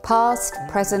 Past,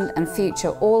 present and future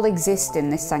all exist in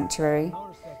this sanctuary.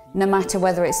 No matter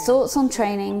whether it's thoughts on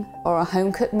training or a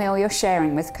home-cooked meal you're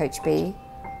sharing with Coach B,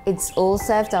 it's all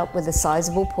served up with a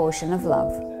sizable portion of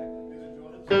love.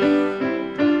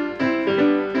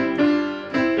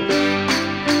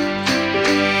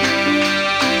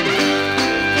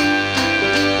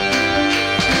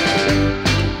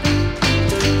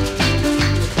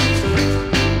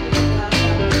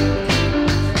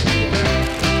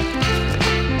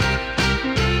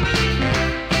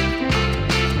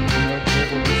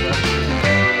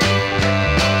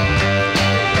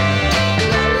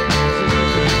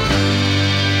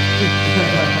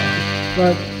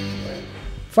 But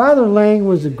Father Lang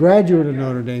was a graduate of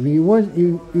Notre Dame. He went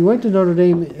to Notre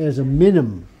Dame as a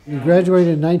minim. He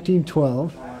graduated in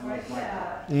 1912,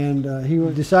 and he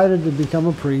decided to become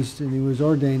a priest, and he was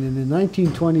ordained. And in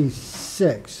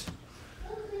 1926,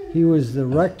 he was the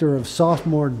rector of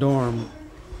sophomore dorm,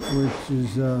 which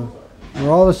is where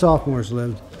all the sophomores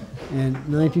lived. And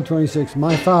in 1926,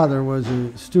 my father was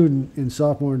a student in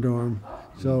sophomore dorm,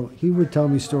 so he would tell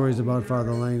me stories about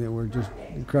Father Lang that were just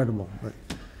incredible. But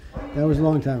that was a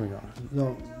long time ago.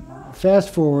 So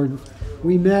fast forward,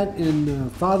 we met in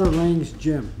Father Lang's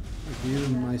gym.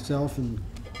 Myself and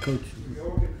Coach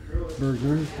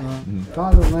Burgener.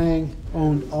 Father Lang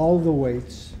owned all the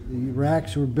weights. The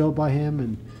racks were built by him,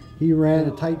 and he ran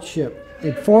a tight ship.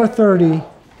 At 4:30,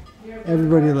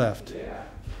 everybody left.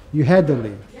 You had to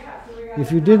leave.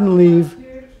 If you didn't leave,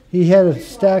 he had a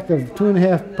stack of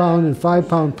 2.5 pound and 5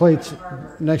 pound plates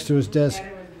next to his desk,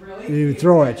 and he would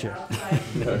throw at you.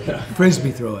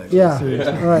 Frisbee throw at you.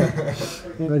 Yeah, right.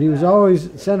 But he was always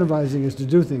incentivizing us to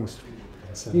do things.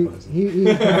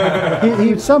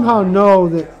 He'd somehow know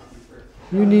that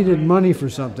you needed money for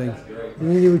something, and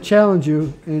then he would challenge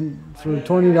you and for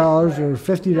 $20 or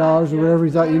 $50 or whatever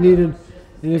he thought you needed,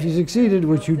 and if you succeeded,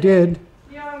 which you did,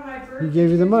 he gave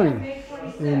you the money.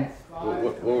 And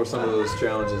what were some of those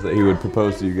challenges that he would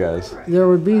propose to you guys? there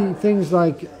would be things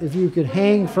like if you could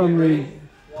hang from the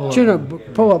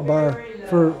chin-up pull-up bar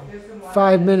for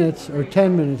 5 minutes or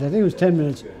 10 minutes, I think it was 10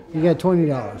 minutes, you got $20.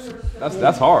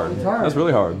 That's hard. It's hard. That's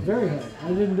really hard. Very hard. I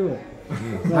didn't do it.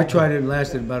 I tried it and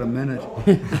lasted about a minute.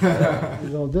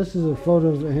 So this is a photo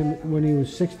of him when he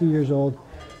was 60 years old,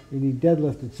 and he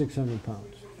deadlifted 600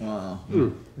 pounds. Wow.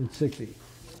 At 60.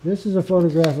 This is a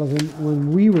photograph of him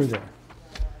when we were there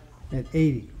at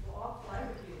 80.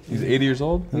 He's 80 years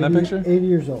old in that picture? 80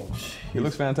 years old. He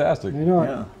looks fantastic. I know.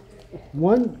 Yeah.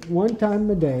 One time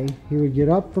a day, he would get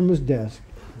up from his desk,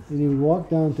 and he would walk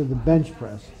down to the bench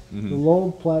press, the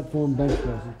low platform bench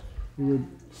press. He would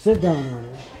sit down on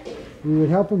it. We would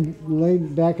help him lay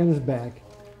back on his back.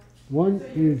 He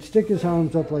would stick his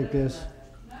arms up like this.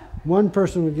 One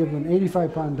person would give him an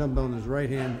 85-pound dumbbell in his right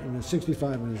hand and a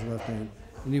 65 in his left hand,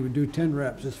 and he would do 10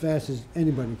 reps as fast as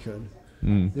anybody could.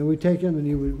 Then we'd take him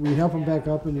and we'd help him back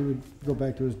up, and he would go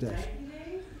back to his desk.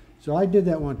 So I did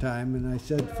that one time, and I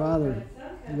said, "Father,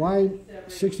 why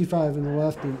 65 in the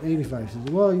left and 85?" He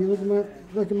says, "Well, you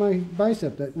look at my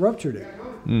bicep, that ruptured it."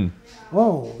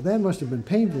 "Oh, that must have been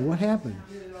painful. What happened?"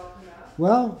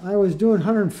 "Well, I was doing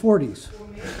 140s.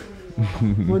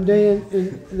 One day,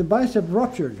 and the bicep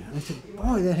ruptured." I said,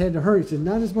 "Boy, that had to hurt." He said,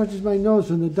 "Not as much as my nose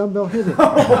when the dumbbell hit it."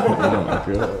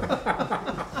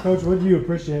 Coach, what do you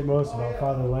appreciate most about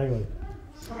Father Langley?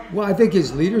 Well, I think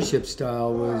his leadership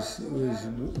style was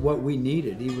what we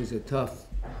needed. He was a tough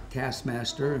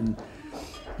taskmaster, and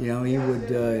he would.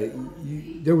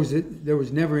 There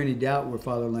was never any doubt where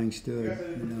Father Lang stood.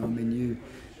 I mean,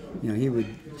 he would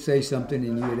say something,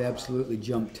 and you would absolutely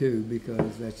jump to,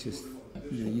 because that's just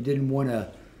you didn't want to.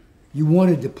 You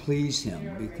wanted to please him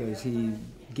because he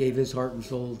gave his heart and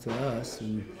soul to us,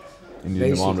 and And you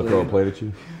didn't want him to throw a plate at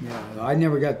you? Yeah, I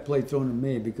never got the plate thrown at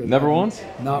me because Never once?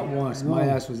 Not once. My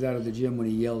ass was out of the gym when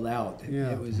he yelled out.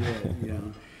 Yeah. It was it. You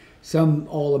know, some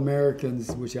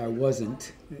All-Americans, which I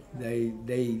wasn't, they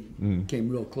came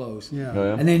real close. Yeah. Oh,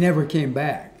 yeah? And they never came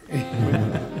back.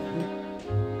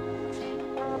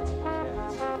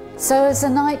 So as the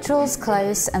night draws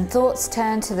close and thoughts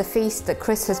turn to the feast that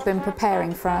Chris has been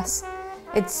preparing for us,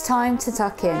 it's time to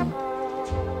tuck in.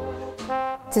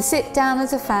 To sit down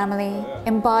as a family,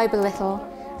 imbibe a little,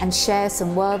 and share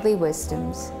some worldly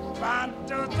wisdoms.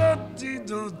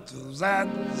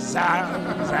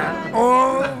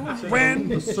 Oh, when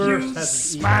you're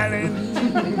smiling.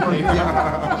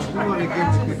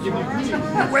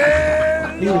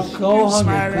 He was so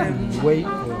hungry, couldn't wait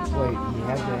for a plate. He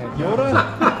had to have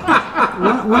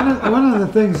One of the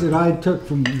things that I took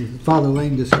from the Father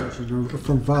Lang discussion, or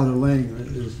from Father Lang,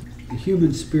 is the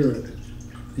human spirit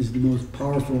is the most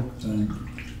powerful thing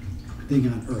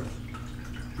on earth.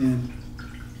 And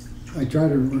I try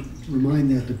to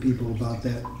remind that to people about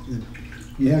that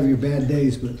you have your bad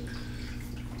days, but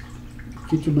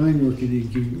get your mind working and you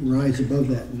can rise above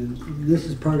that. And this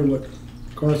is part of what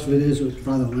CrossFit is, what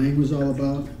Father Lang was all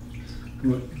about,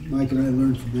 what Mike and I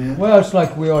learned from that. Well, it's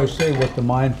like we always say, what the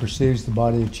mind perceives, the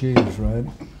body achieves, right?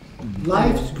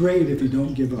 Life's great if you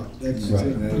don't give up. That's Right.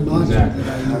 a mantra that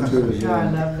I know. Yeah, I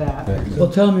love that.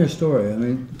 Well, tell them your story. I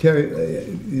mean, Terry,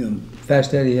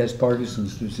 Fast Eddie has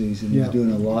Parkinson's disease, and he's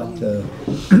doing a lot to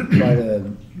try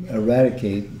to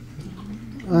eradicate,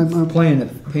 I'm paying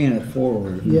it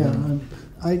forward. Yeah,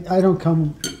 I don't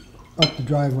come up the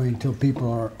driveway until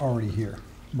people are already here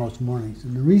most mornings.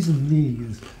 And the reason being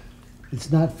is it's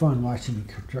not fun watching me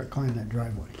climb that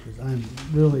driveway because I'm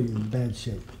really in bad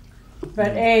shape.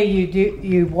 But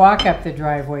you walk up the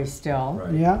driveway still.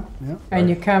 Right. Yeah. And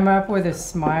you come up with a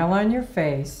smile on your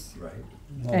face. Right.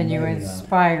 And you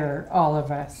inspire all of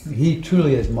us. He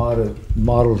truly has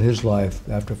modeled his life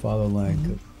after Father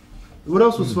Lang. What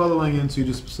else was Father Lang into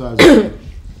just besides,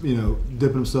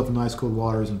 dipping himself in ice cold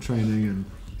waters and training and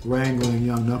wrangling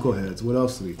young knuckleheads? What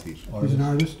else did he teach? He's an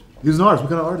artist. He was an artist. What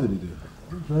kind of art did he do?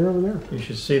 Right over there. You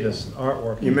should see this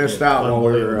artwork. You missed out when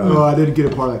we were. No, I didn't get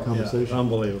a part of that conversation. Yeah,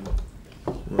 unbelievable.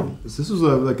 This was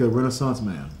like a Renaissance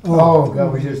man. Oh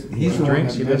God, He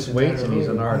drinks, he lifts weights, and he's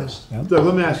an artist. So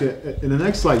let me ask you: in the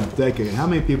next decade, how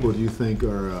many people do you think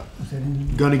are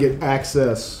going to get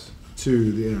access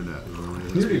to the internet?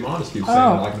 Community Modest keeps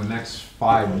saying like in the next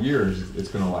 5 years it's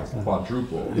going to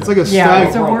quadruple. It's like a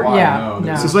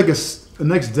it's like a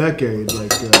next decade,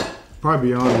 probably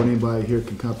beyond what anybody here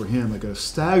can comprehend. Like a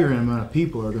staggering amount of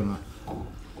people are going to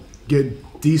get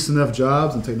decent enough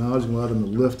jobs, and technology will allow them to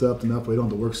lift up enough where they don't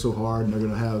have to work so hard, and they're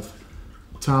going to have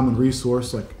time and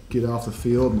resource, get off the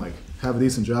field and have a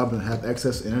decent job and have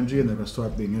excess energy, and they're going to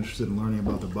start being interested in learning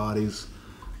about their bodies.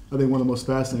 I think one of the most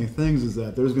fascinating things is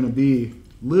that there's going to be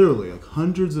literally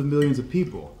hundreds of millions of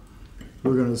people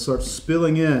who are going to start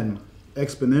spilling in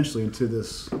exponentially into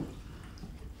this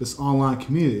online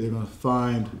community. They're going to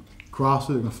find CrossFit,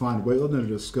 they're going to find weightlifting, they're going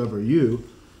to discover you.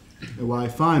 And what I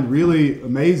find really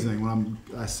amazing when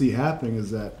I see happening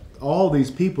is that all these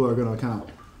people are going to kind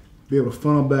of be able to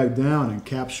funnel back down and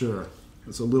capture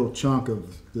a little chunk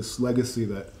of this legacy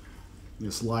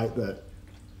this light that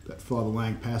Father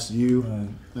Lang passed to you,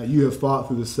 that you have fought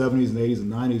through the 70s and 80s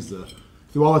and 90s,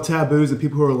 through all the taboos and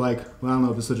people who are like, well, I don't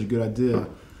know if it's such a good idea,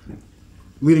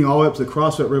 leading all the way up to the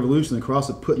CrossFit revolution and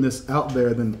CrossFit putting this out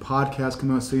there, then the podcast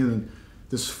coming on the scene, and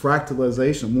this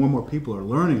fractalization, more and more people are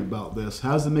learning about this.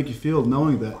 How does it make you feel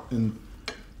knowing that in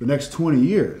the next 20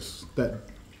 years, that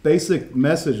basic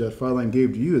message that Father Lang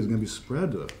gave to you is going to be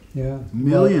spread to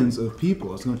millions of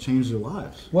people? It's going to change their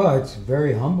lives. Well, it's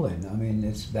very humbling. I mean,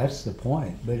 that's the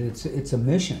point. But it's a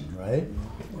mission, right?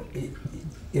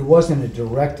 It wasn't a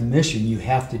direct mission, you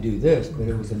have to do this, but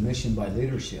it was a mission by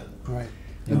leadership. Right.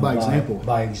 And by example.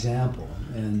 By example.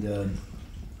 And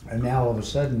now all of a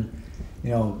sudden,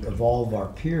 of all of our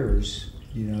peers,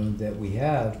 that we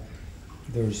have,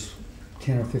 there's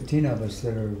 10 or 15 of us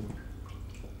that are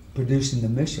producing the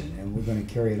mission, and we're going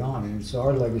to carry it on. And it's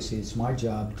our legacy. It's my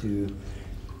job to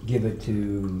give it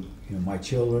to my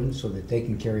children so that they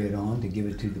can carry it on, to give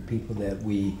it to the people that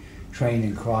we train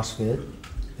in CrossFit,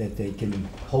 that they can,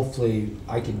 hopefully,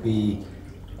 I could be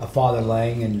a Father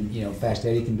Lang, and Fast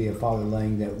Eddie can be a Father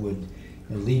Lang that would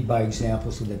lead by example,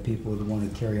 so that people would want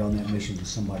to carry on that mission to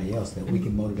somebody else, that we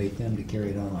can motivate them to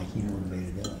carry it on like he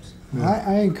motivated us.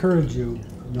 I encourage you,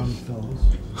 young fellows,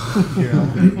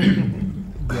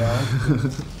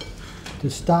 to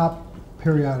stop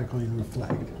periodically and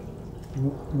reflect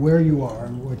where you are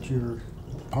and what you're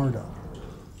part of.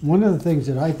 One of the things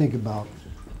that I think about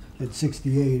at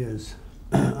 68 is,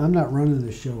 I'm not running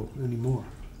this show anymore.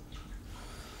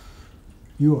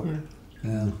 You are.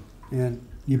 Yeah. And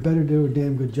you better do a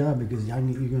damn good job because you're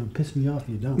going to piss me off if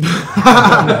you don't.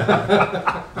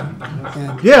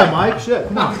 Yeah, Mike, shit,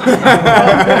 come on.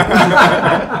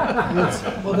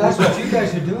 Well, that's what you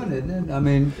guys are doing, isn't it? I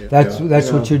mean, that's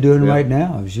what you're doing right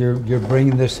now. Is you're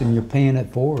bringing this and you're paying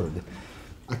it forward.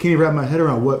 I can't even wrap my head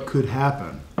around what could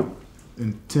happen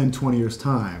in 10, 20 years'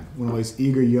 time when all these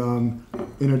eager, young,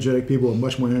 energetic people with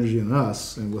much more energy than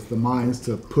us and with the minds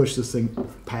to push this thing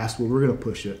past where we're going to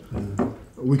push it.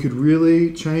 We could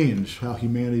really change how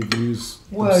humanity views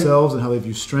themselves and how they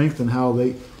view strength and how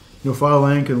they, Father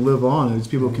Lang can live on. And these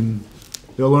people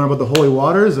they'll learn about the holy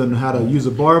waters and how to use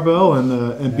a barbell and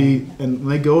when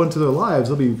they go into their lives,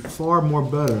 they'll be far more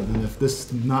better than if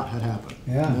this not had happened.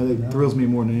 Yeah, it thrills me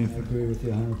more than anything. I agree with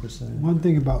you 100%. One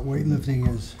thing about weightlifting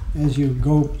is, as you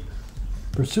go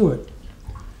pursue it,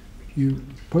 you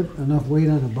put enough weight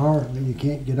on a bar that you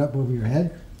can't get up over your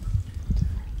head,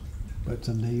 but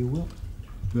someday you will.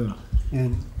 Yeah.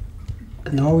 And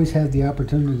you always have the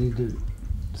opportunity to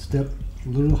step a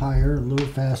little higher, a little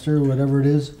faster, whatever it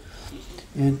is.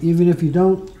 And even if you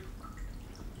don't,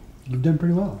 you've done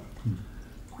pretty well.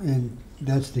 And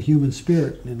that's the human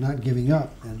spirit and not giving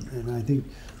up. And I think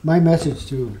my message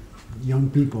to young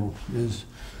people is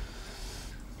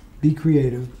be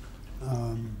creative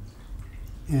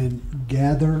and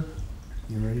gather,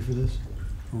 you ready for this?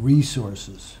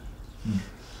 Resources.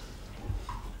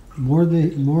 More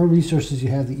resources you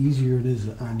have, the easier it is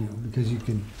on you because you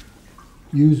can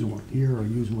use one here or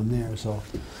use one there. So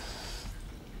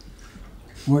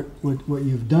what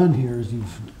you've done here is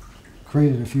you've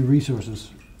created a few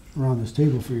resources around this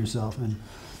table for yourself and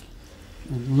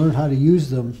learn how to use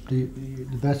them to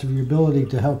the best of your ability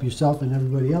to help yourself and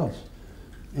everybody else.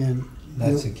 And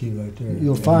that's the key right there.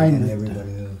 You'll find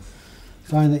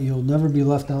that you'll never be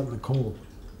left out in the cold.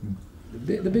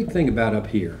 The big thing about up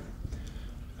here,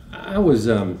 I let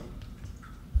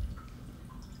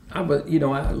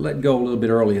go a little bit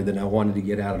earlier than I wanted to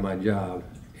get out of my job,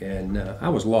 and I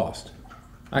was lost.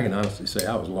 I can honestly say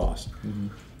I was lost.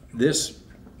 This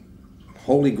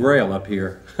holy grail up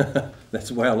here, that's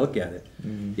the way I look at it.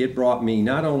 It brought me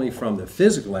not only from the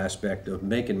physical aspect of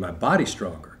making my body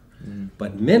stronger,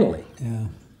 but mentally.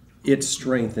 It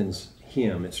strengthens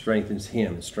him, it strengthens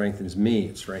him, it strengthens me,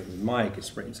 it strengthens Mike, it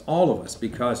strengthens all of us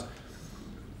because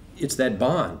it's that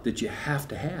bond that you have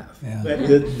to have. But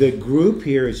the group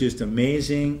here is just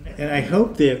amazing, and I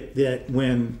hope that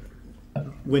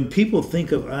when people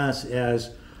think of us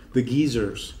as the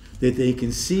geezers, that they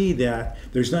can see that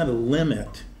there's not a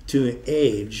limit to an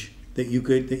age that you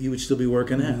would still be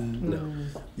working at.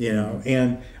 No.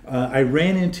 And I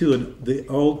ran into the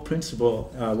old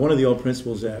principal, one of the old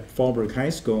principals at Fallbrook High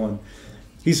School, and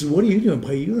he said, "What are you doing,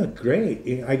 Boy, you look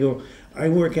great." I go, "I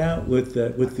work out with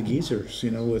the geezers,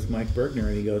 with Mike Burgener."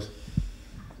 And he goes,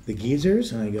 "The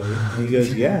geezers?" And I go, he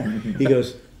goes, "Yeah." He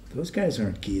goes, "Those guys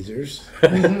aren't geezers."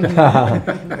 I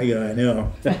go, "I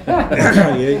know."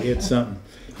 It's something.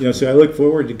 So I look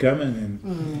forward to coming,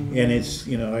 and it's,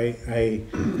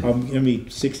 I'm gonna be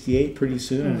 68 pretty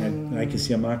soon, and I can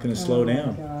see I'm not gonna slow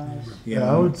down.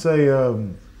 I would say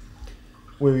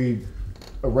when we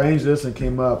arranged this and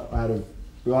came up, I had a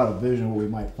lot of vision of what we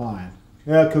might find.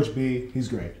 Yeah, Coach B, he's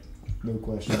great, no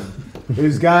question.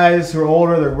 These guys who are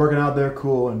older, they're working out there,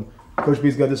 cool, and Coach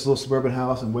B's got this little suburban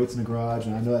house and weights in the garage,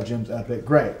 and I know that gym's epic.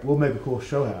 Great, we'll make a cool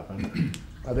show happen.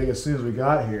 I think as soon as we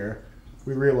got here,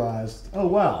 we realized, oh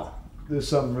wow, there's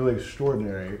something really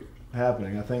extraordinary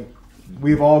happening. I think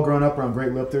we've all grown up around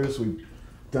great lifters. We've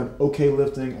done okay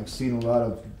lifting. I've seen a lot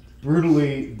of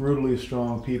brutally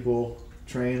strong people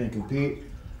train and compete.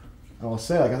 I'll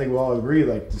say, I think we all agree,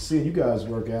 to see you guys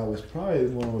work out was probably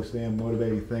one of the most damn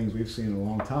motivating things we've seen in a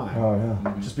long time. Oh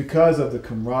yeah. Just because of the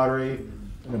camaraderie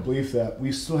and the belief that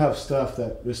we still have stuff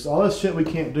that there's all this shit we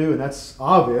can't do, and that's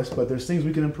obvious, but there's things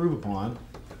we can improve upon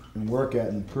and work at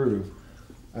and improve.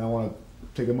 And I want to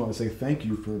take a moment to say thank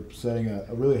you for setting a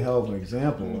really hell of an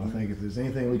example. I think if there's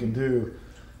anything we can do,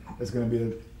 it's going to be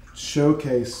to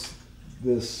showcase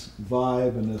this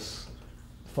vibe and this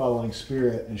following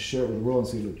spirit and share it with the world and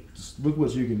see, just look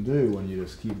what you can do when you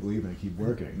just keep believing and keep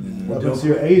working. Up into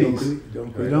your 80s,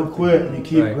 you don't quit and you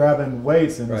keep grabbing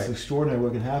weights, and it's extraordinary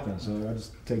what can happen. So I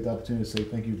just take the opportunity to say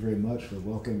thank you very much for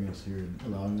welcoming us here and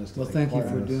allowing us to Well, thank you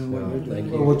for doing what you're doing.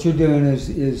 Well, what you're doing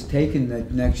is taking the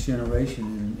next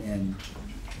generation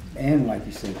and like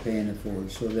you said, paying it forward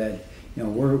so that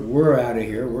we're out of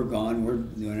here, we're gone, we're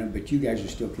doing it, but you guys are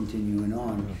still continuing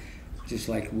on. Just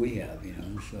like we have,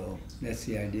 so that's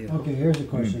the idea. Okay, here's a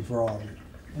question for all of you.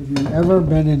 Have you ever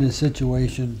been in a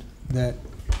situation that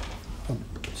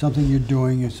something you're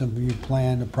doing or something you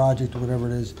planned, a project or whatever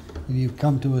it is, and you've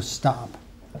come to a stop.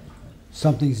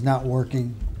 Something's not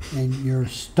working and you're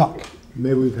stuck.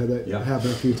 Maybe we've had that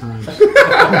happen a few times.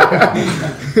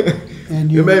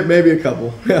 And you, maybe a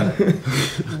couple. Yeah.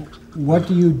 What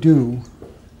do you do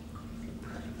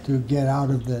to get out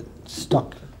of that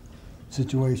stuck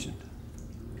situation?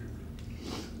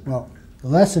 Well, the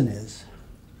lesson is,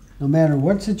 no matter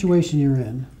what situation you're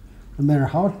in, no matter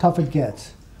how tough it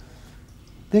gets,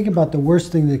 think about the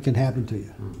worst thing that can happen to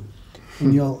you.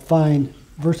 And you'll find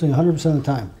virtually 100% of the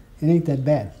time, it ain't that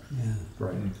bad. Yeah.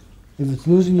 Right. If it's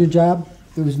losing your job,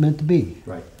 it was meant to be.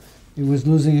 Right. It was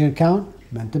losing an account,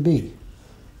 meant to be.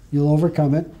 You'll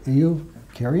overcome it and you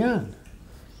carry on.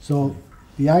 So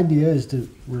the idea is to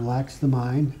relax the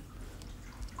mind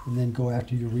and then go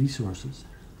after your resources,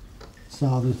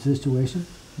 solve the situation,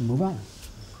 and move on.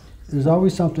 There's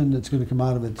always something that's going to come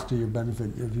out of it to your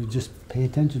benefit if you just pay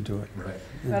attention to it. Right.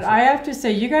 But I have to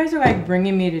say, you guys are like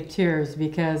bringing me to tears,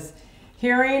 because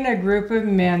hearing a group of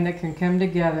men that can come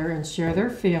together and share their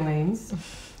feelings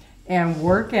and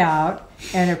work out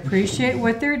and appreciate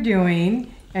what they're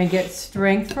doing and get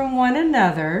strength from one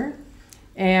another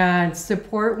and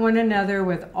support one another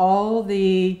with all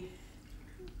the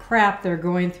crap they're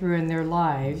going through in their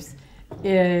lives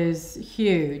is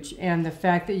huge. And the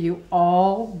fact that you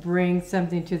all bring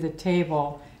something to the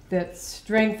table that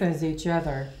strengthens each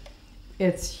other,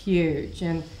 it's huge.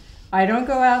 And I don't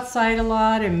go outside a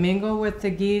lot and mingle with the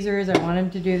geezers. I want them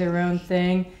to do their own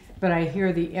thing, but I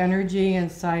hear the energy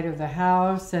inside of the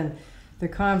house and the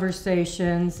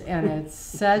conversations, and it's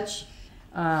such,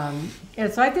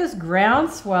 it's like this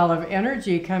groundswell of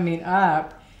energy coming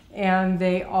up, and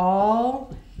they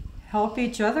all help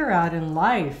each other out in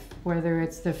life, whether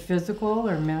it's the physical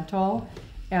or mental,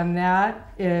 and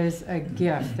that is a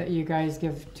gift that you guys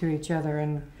give to each other,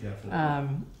 and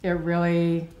it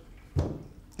really,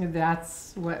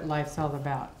 that's what life's all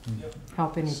about,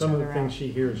 helping each Some other of the things out. she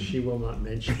hears, she will not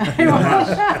mention.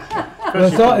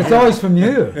 Well, it's always from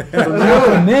you. It's not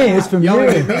from me, it's from you.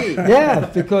 Yelling at me. Yeah,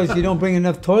 because you don't bring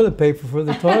enough toilet paper for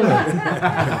the toilet.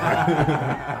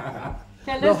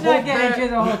 Okay, let's not get into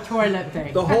the whole toilet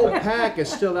thing. The whole pack is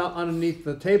still out underneath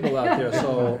the table out there,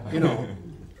 so, you know,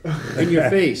 in your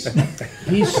face.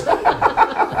 He's...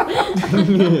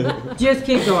 Just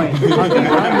keep going.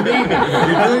 I'm leaving.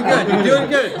 You're doing good. You're doing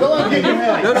good. Go on, keep your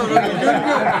head. No, you're doing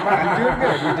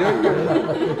good. You're doing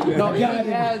good. No,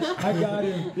 I got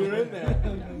him. You're in there.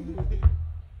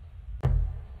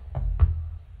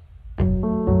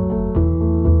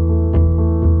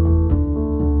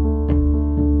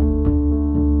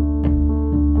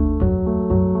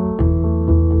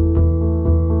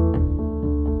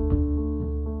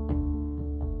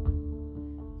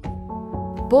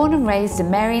 Born and raised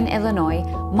in Marion, Illinois,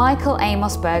 Michael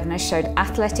Amos Burgener showed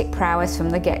athletic prowess from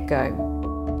the get-go.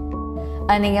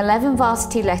 Earning 11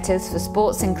 varsity letters for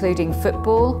sports including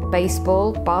football,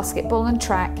 baseball, basketball and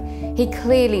track, he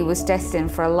clearly was destined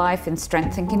for a life in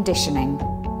strength and conditioning.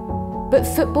 But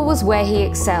football was where he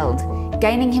excelled,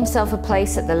 gaining himself a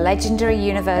place at the legendary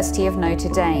University of Notre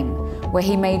Dame, where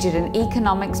he majored in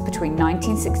economics between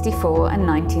 1964 and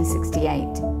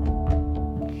 1968.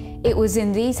 It was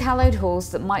in these hallowed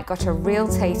halls that Mike got a real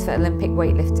taste for Olympic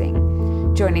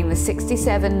weightlifting, joining the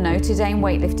 '67 Notre Dame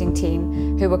weightlifting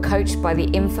team, who were coached by the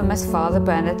infamous Father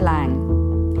Bernard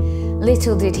Lang.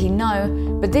 Little did he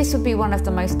know, but this would be one of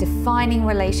the most defining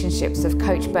relationships of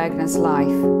Coach Burgener's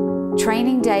life.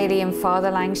 Training daily in Father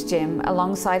Lang's gym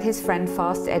alongside his friend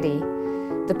Fast Eddie,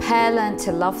 the pair learnt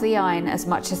to love the iron as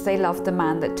much as they loved the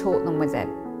man that taught them with it.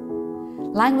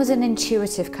 Lang was an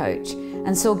intuitive coach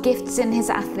and saw gifts in his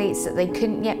athletes that they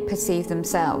couldn't yet perceive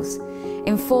themselves,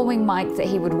 informing Mike that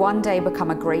he would one day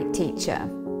become a great teacher.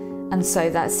 And so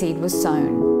that seed was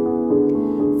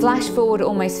sown. Flash forward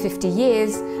almost 50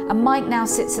 years, and Mike now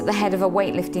sits at the head of a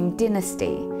weightlifting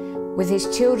dynasty, with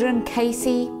his children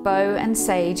Casey, Bo and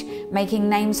Sage making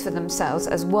names for themselves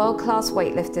as world-class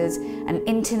weightlifters and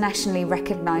internationally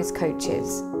recognized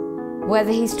coaches.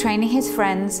 Whether he's training his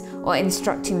friends or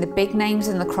instructing the big names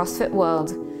in the CrossFit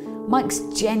world, Mike's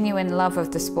genuine love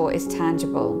of the sport is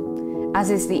tangible,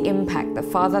 as is the impact that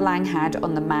Father Lang had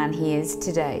on the man he is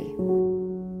today.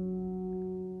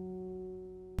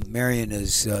 Marion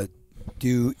is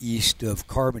due east of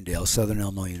Carbondale, Southern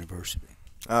Illinois University.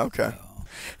 Oh, okay.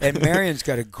 And Marion's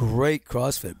got a great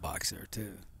CrossFit box there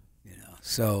too. You know,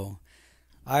 so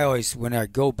I always, when I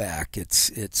go back, it's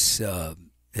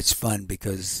fun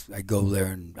because I go there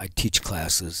and I teach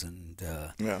classes, and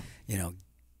you know,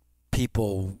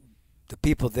 people the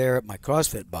people there at my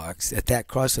CrossFit box, at that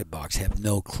CrossFit box, have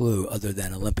no clue other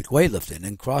than Olympic weightlifting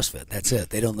and CrossFit. That's it.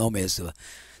 They don't know me as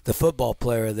the football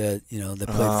player that that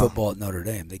played football at Notre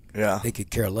Dame. They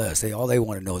could care less. All they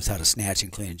want to know is how to snatch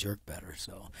and clean and jerk better.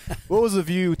 So, what was the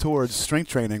view towards strength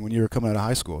training when you were coming out of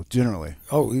high school? Generally,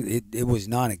 it was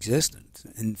non-existent.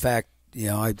 In fact,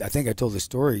 I think I told the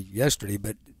story yesterday,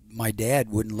 but my dad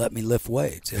wouldn't let me lift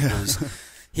weights. It was.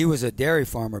 He was a dairy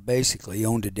farmer, basically. He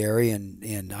owned a dairy,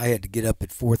 and I had to get up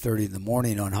at 4:30 in the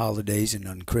morning on holidays and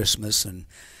on Christmas and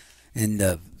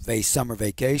summer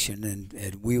vacation,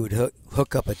 and we would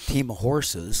hook up a team of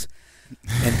horses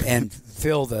and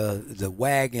fill the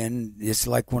wagon. It's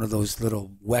like one of those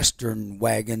little Western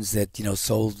wagons that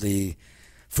sold the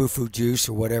foo-foo juice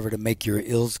or whatever to make your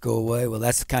ills go away. Well,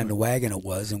 that's the kind of wagon it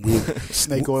was, and we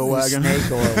snake oil wagon. Snake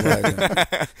oil wagon.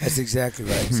 That's exactly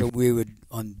right. So we would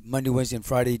on Monday, Wednesday, and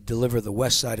Friday deliver the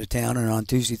west side of town, and on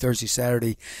Tuesday, Thursday,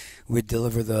 Saturday, we'd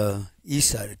deliver the east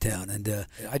side of town. And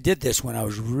I did this when I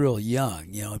was real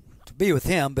young, to be with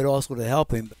him, but also to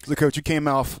help him. So, Coach, you came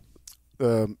off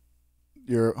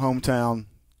your hometown,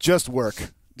 just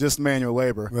manual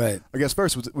labor. Right. I guess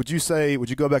first, would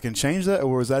you go back and change that,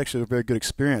 or was that actually a very good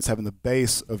experience having the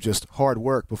base of just hard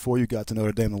work before you got to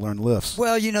Notre Dame to learn lifts?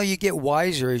 Well, you get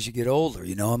wiser as you get older,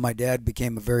 and my dad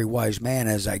became a very wise man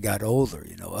as I got older,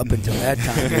 up until that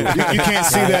time. You can't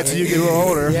see that until you get a little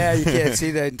older. Yeah, you can't see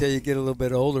that until you get a little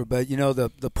bit older. But,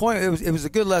 the point, it was a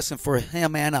good lesson for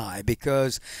him and I,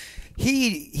 because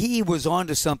he was on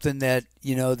to something that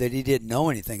that he didn't know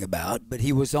anything about, but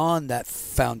he was on that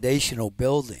foundational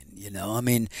building. I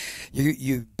mean,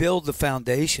 you build the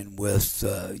foundation with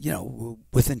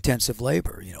with intensive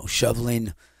labor.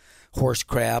 Shoveling horse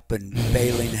crap and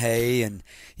baling hay and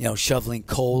shoveling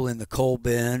coal in the coal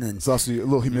bin, and it's also a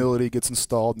little humility gets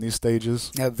installed in these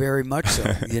stages. Yeah, very much so.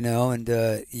 And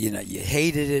you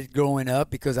hated it growing up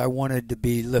because I wanted to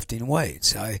be lifting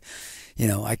weights. I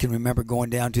can remember going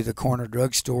down to the corner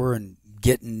drugstore and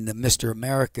getting the Mr.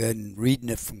 America and reading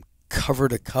it from cover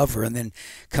to cover, and then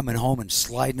coming home and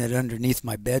sliding it underneath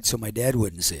my bed so my dad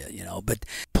wouldn't see it. But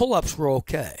pull-ups were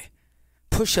okay,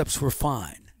 push-ups were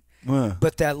fine. Yeah.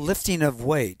 But that lifting of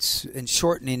weights and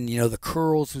shortening, the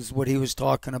curls was what he was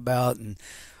talking about, and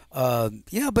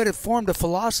but it formed a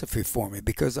philosophy for me,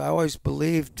 because I always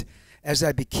believed, as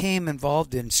I became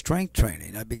involved in strength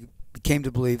training, I became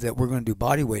to believe that we're going to do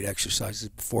body weight exercises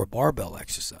before barbell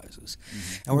exercises,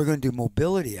 and we're going to do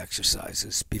mobility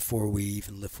exercises before we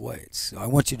even lift weights. So I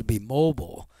want you to be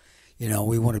mobile.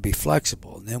 We want to be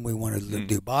flexible, and then we want to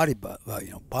do body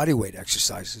weight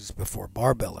exercises before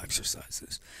barbell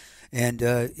exercises, and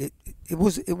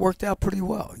it worked out pretty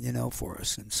well, for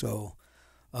us. And so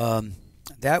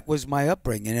that was my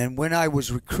upbringing. And when I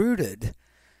was recruited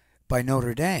by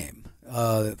Notre Dame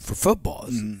for football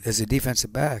as a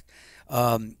defensive back,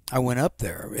 I went up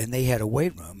there, and they had a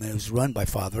weight room, and it was run by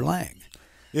Father Lang.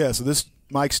 Yeah, so this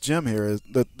Mike's Gym here is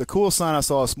the cool sign I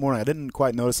saw this morning. I didn't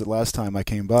quite notice it last time I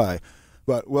came by,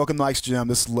 but welcome to Mike's Gym,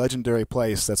 this legendary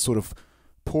place that's sort of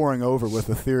pouring over with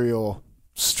ethereal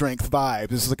strength vibes.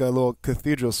 This is like a little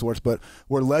cathedral of sorts, but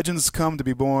where legends come to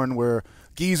be born, where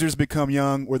geezers become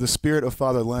young, where the spirit of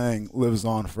Father Lang lives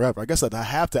on forever. I guess I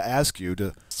have to ask you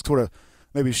to sort of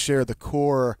maybe share the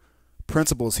core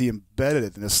principles he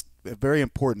embedded in this very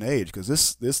important age, because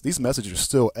these messages are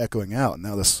still echoing out, and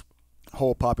now this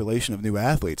whole population of new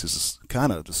athletes is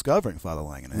kind of discovering Father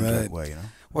Lang in a energetic way.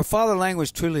 Well, Father Lang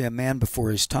was truly a man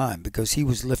before his time, because he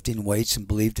was lifting weights and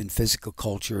believed in physical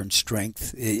culture and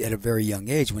strength at a very young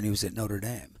age when he was at Notre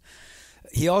Dame.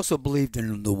 He also believed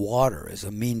in the water as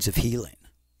a means of healing,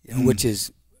 which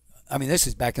is, this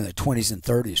is back in the 20s and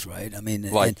 30s, right?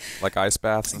 Like ice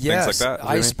baths and things like that?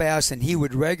 Ice baths, and he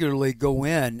would regularly go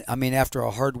in, after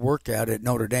a hard workout at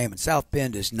Notre Dame. And South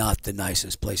Bend is not the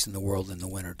nicest place in the world in the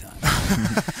wintertime.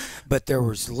 But there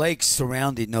was lakes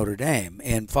surrounding Notre Dame,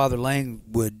 and Father Lang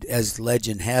would, as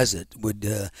legend has it,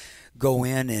 would go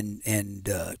in and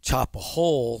chop a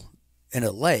hole in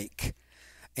a lake,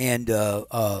 and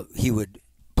he would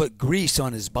put grease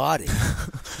on his body,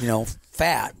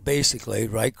 fat basically,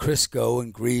 right? Crisco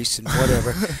and grease and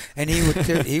whatever, and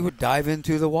he would dive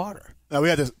into the water. Now we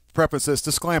had to preface this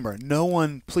disclaimer: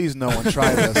 please no one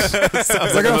try this.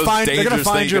 They're going to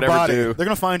find your body. They're going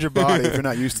to find your body if you're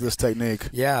not used to this technique.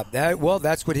 Yeah,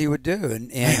 that's what he would do,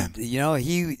 and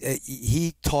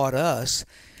he taught us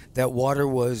that water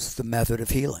was the method of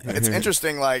healing. It's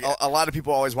interesting, like, a lot of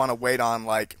people always want to wait on,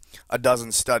 like, a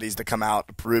dozen studies to come out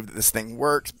to prove that this thing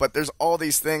works, but there's all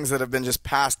these things that have been just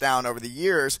passed down over the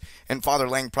years, and Father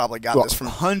Lang probably got this from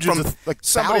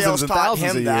somebody else taught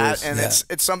him that, and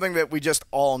it's something that we just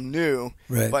all knew.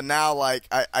 Right. But now, like,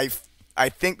 I I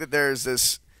think that there's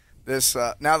this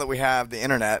now that we have the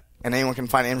internet and anyone can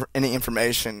find any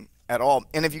information at all,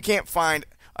 and if you can't find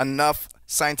enough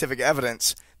scientific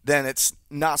evidence, then it's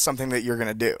not something that you're going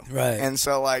to do. Right. And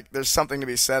so, like, there's something to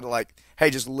be said, like, hey,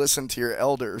 just listen to your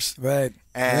elders. Right.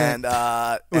 And,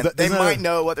 and they might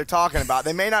know what they're talking about.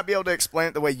 They may not be able to explain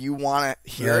it the way you want to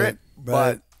hear it,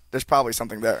 but there's probably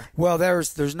something there. Well,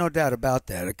 there's no doubt about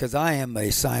that, because I am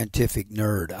a scientific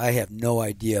nerd. I have no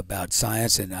idea about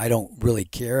science, and I don't really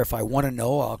care. If I want to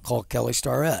know, I'll call Kelly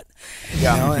Starrett.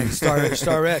 Yeah. You know, and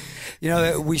Starrett. You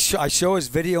know, I show his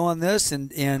video on this,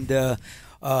 and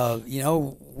you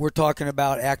know, we're talking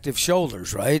about active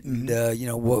shoulders, right? And you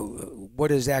know,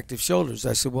 what is active shoulders?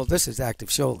 I said, well, this is active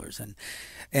shoulders,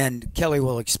 and Kelly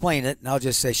will explain it, and I'll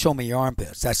just say, show me your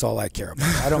armpits. That's all I care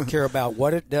about. I don't care about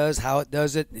what it does, how it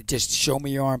does it. Just show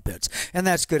me your armpits, and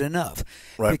that's good enough.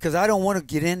 Right. Because I don't want to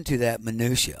get into that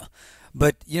minutia.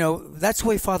 But, you know, that's the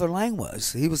way Father Lang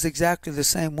was. He was exactly the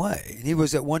same way. And he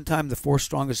was at one time the fourth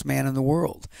strongest man in the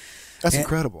world. That's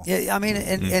incredible. Yeah, I mean,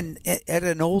 and at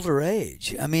an older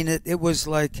age. I mean, it was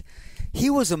like he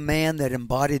was a man that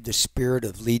embodied the spirit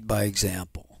of lead by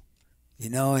example. You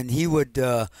know, and he would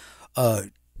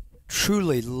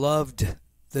truly loved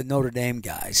the Notre Dame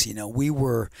guys. You know, we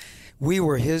were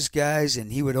his guys,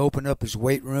 and he would open up his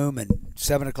weight room at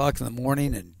 7 o'clock in the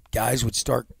morning, and guys would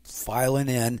start filing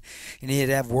in, and he'd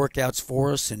have workouts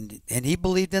for us, and he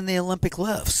believed in the Olympic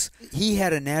lifts. He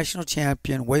had a national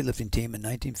champion weightlifting team in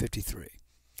 1953.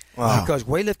 Wow. Because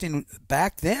weightlifting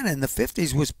back then in the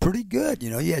 50s was pretty good. You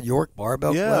know, you had York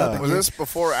Barbell Club. Was this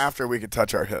before or after we could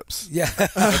touch our hips? Yeah.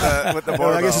 with the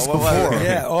barbell. I guess it's before.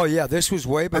 Yeah. Oh, yeah. This was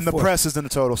way before. And the press is in the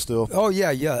total still. Oh,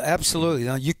 yeah, absolutely.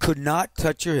 Now, you could not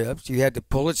touch your hips. You had to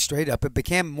pull it straight up. It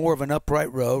became more of an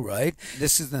upright row, right?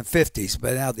 This is in the 50s.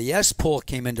 But now the S-pull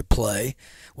came into play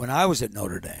when I was at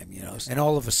Notre Dame, you know. And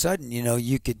all of a sudden, you know,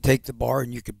 you could take the bar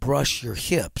and you could brush your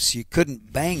hips. You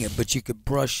couldn't bang it, but you could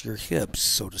brush your hips,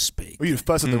 so to speak. Well, you'd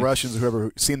fuss at the Russians or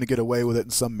whoever seemed to get away with it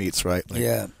in some meets, right? Like,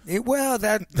 yeah.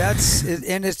 That's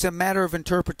and it's a matter of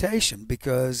interpretation,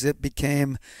 because it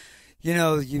became, you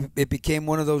know, it became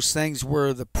one of those things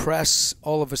where the press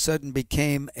all of a sudden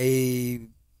became a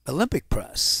Olympic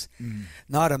press,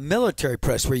 not a military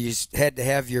press where you had to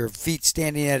have your feet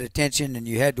standing at attention and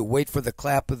you had to wait for the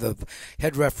clap of the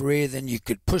head referee. Then you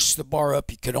could push the bar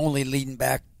up. You could only lean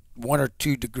back 1 or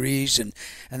 2 degrees, and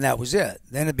that was it.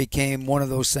 Then it became one of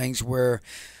those things where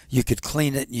you could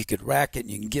clean it and you could rack it and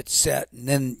you can get set, and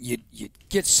then you'd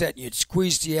get set and you'd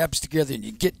squeeze the abs together and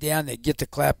you'd get down, they'd get the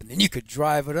clap, and then you could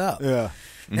drive it up. Yeah.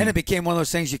 Then it became one of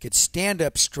those things you could stand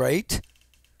up straight,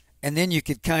 and then you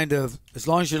could kind of, as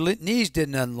long as your knees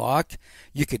didn't unlock,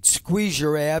 you could squeeze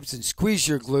your abs and squeeze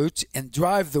your glutes and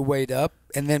drive the weight up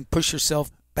and then push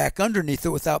yourself back underneath it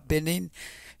without bending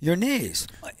your knees.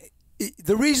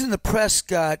 The reason the press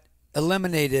got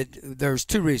eliminated, there's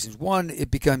 2 reasons. One,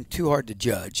 it became too hard to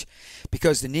judge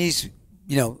because the knees,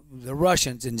 you know, the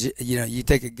Russians, and, you know, you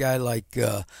take a guy like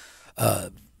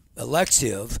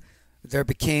Alexiev, there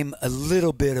became a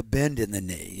little bit of bend in the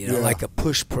knee, you know, like a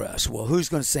push press. Well, who's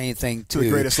going to say anything to the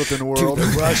greatest lifter in the world, to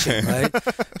the Russian, right?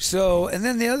 So, and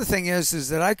then the other thing is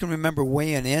that I can remember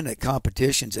weighing in at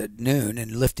competitions at noon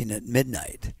and lifting at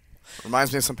midnight.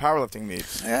 Reminds me of some powerlifting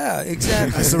meets. Yeah,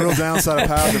 exactly. That's the real downside of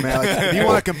powerlifting, man. Like, if you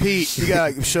want to compete, you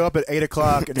got to show up at 8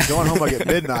 o'clock and you're going home like at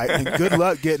midnight. And good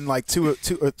luck getting like two.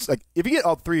 Like if you get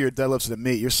all 3 of your deadlifts at a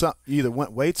meet, you either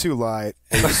went way too light,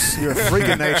 or you're a freak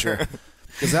of nature.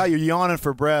 Because how you're yawning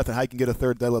for breath and how you can get a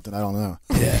 3rd deadlift, and I don't know.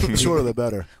 Yeah, the shorter the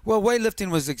better. Well, weightlifting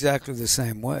was exactly the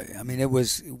same way. I mean,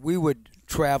 we would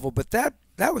travel, but that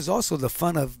was also the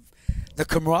fun of the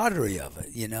camaraderie of it,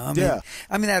 you know.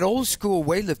 I mean, that old school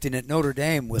weightlifting at Notre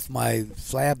Dame with my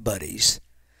flab buddies.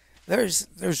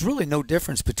 There's really no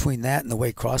difference between that and the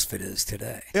way CrossFit is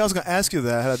today. Yeah, I was going to ask you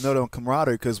that. I had a note on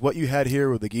camaraderie because what you had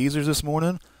here with the geezers this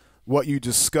morning, what you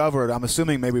discovered, I'm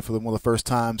assuming maybe for one of the first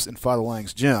times in Father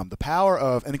Lang's gym, the power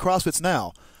of, and CrossFit's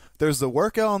now, there's the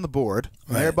workout on the board,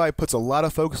 and everybody puts a lot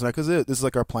of focus on it because this is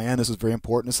like our plan, this is very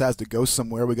important, this has to go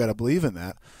somewhere, we got to believe in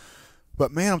that.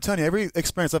 But man, I'm telling you, every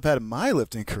experience I've had in my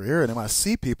lifting career, and when I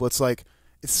see people, it's like,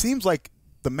 it seems like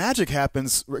the magic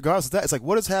happens regardless of that. It's like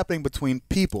what is happening between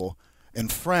people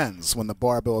and friends when the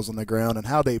barbell is on the ground and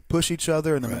how they push each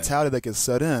other and the mentality that gets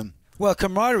set in. Well,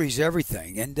 camaraderie is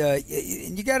everything, and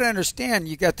you got to understand,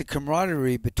 you got the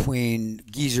camaraderie between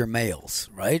geezer males,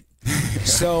 right?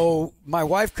 So my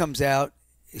wife comes out,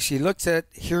 she looks at,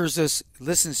 hears us,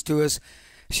 listens to us,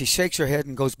 she shakes her head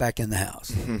and goes back in the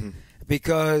house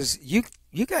because you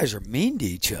guys are mean to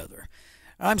each other.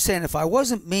 I'm saying if I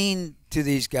wasn't mean to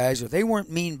these guys or they weren't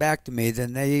mean back to me,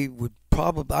 then they would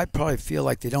I probably feel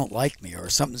like they don't like me or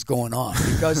something's going on,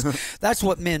 because that's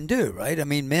what men do, right? I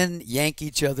mean, men yank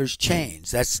each other's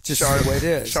chains. That's just the way it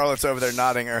is. Charlotte's over there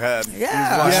nodding her head.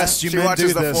 Yeah. Yes, you she men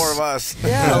watches do the this. four of us.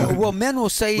 Yeah. Well, men will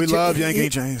say We love yanking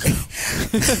chains.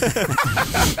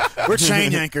 We're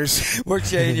chain yankers. We're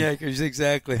chain yankers,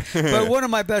 exactly. But one of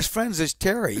my best friends is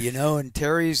Terry, you know, and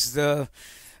Terry's the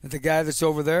guy that's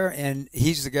over there, and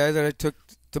he's the guy that I took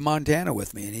to Montana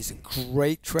with me, and he's a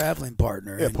great traveling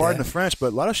partner. Yeah, and, pardon the French,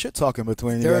 but a lot of shit talking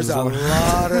between you guys. There's a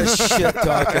lot of shit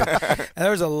talking.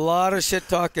 There's a lot of shit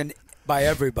talking by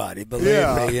everybody, believe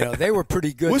me. You know, they were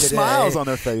pretty good with today. smiles on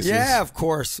their faces. Yeah, of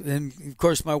course. And of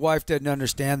course my wife didn't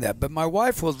understand that. But my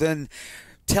wife will then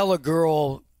tell a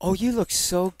girl, "Oh, you look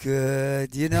so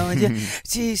good," you know, and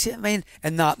geez, I mean,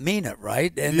 and not mean it,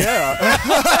 right? And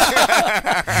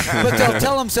but they'll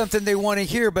tell them something they want to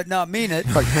hear, but not mean it.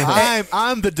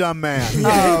 I'm the dumb man.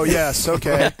 Oh yes,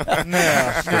 okay.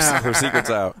 Her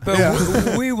secret's out.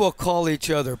 But we will call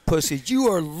each other pussies. You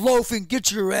are loafing.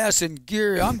 Get your ass in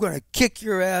gear. I'm going to kick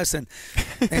your ass. And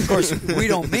of course, we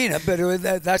don't mean it, but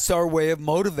that's our way of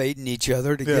motivating each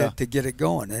other to get it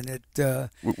going. And it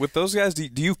with those guys, do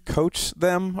you coach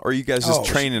them? Or are you guys just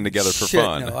training together for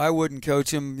fun? No, I wouldn't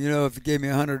coach him. You know, if he gave me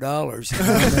 $100.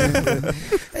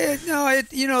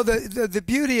 The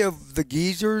beauty of the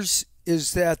geezers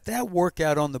is that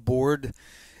workout on the board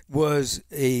was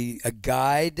a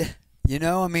guide. You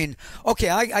know, I mean, okay,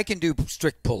 I can do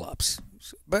strict pull-ups,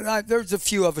 but there's a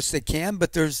few of us that can,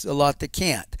 but there's a lot that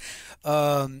can't.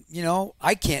 You know,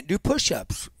 I can't do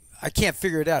push-ups. I can't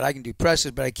figure it out. I can do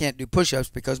presses, but I can't do push-ups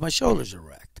because my shoulders are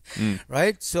wrecked.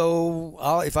 Right? So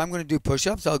if I'm going to do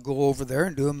push-ups, I'll go over there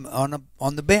and do them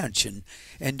on the bench and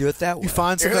do it that way. You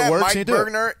find something that works, Mike you do it.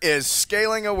 Burgener is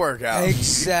scaling a workout.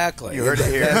 Exactly. You heard it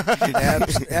here.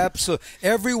 Absolutely.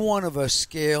 Every one of us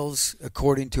scales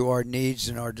according to our needs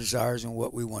and our desires and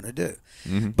what we want to do.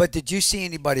 But did you see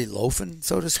anybody loafing,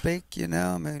 so to speak? You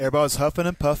know, I mean, everybody's huffing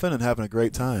and puffing and having a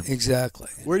great time. Exactly.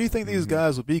 Where do you think these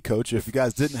guys would be, Coach, if you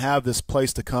guys didn't have this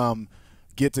place to come,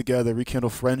 get together, rekindle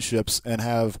friendships, and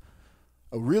have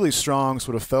a really strong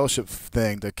sort of fellowship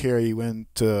thing to carry you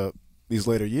into these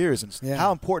later years? And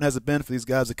how important has it been for these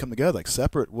guys to come together? Like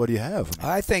separate, what do you have?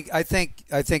 I think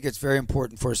it's very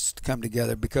important for us to come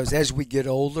together, because as we get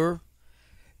older,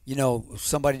 you know, if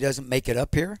somebody doesn't make it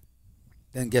up here,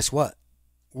 then guess what?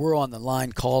 We're on the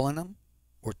line calling them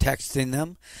or texting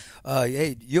them.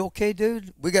 Hey, you okay,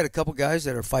 dude? We got a couple guys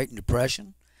that are fighting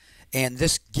depression, and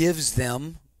this gives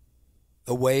them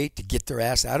a way to get their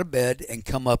ass out of bed and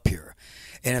come up here.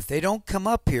 And if they don't come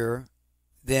up here,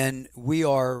 then we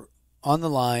are on the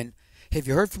line. Have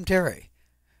you heard from Terry?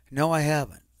 No, I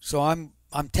haven't. So I'm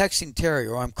texting Terry,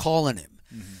 or I'm calling him.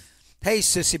 Hey,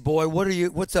 sissy boy,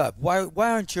 what's up? Why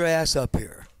aren't your ass up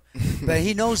here? But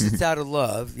he knows it's out of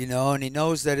love, you know, and he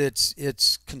knows that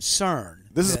it's concern.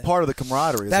 This is part of the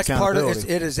camaraderie. That's part of it.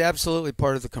 It is absolutely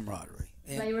part of the camaraderie.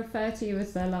 They refer to you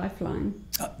as their lifeline.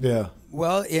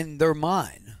 Well, in their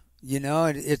mind, you know,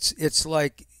 it's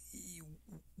like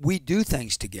we do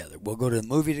things together. We'll go to the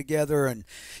movie together, and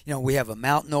you know, we have a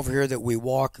mountain over here that we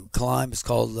climb. It's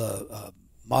called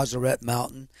Mazaret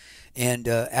Mountain, and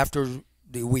after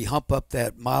we hump up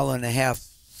that 1.5-mile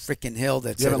freaking hill.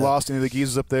 That's you haven't lost any of the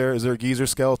geezers up there? Is there a geezer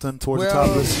skeleton towards the top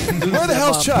of this? Where the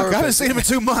hell's Chuck? I haven't seen him in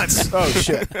 2 months. Oh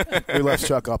shit! We left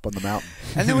Chuck up on the mountain.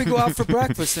 And then we go out for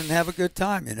breakfast and have a good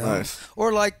time, you know. Nice.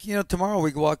 Or like, you know, tomorrow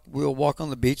we'll walk on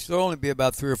the beach. There'll only be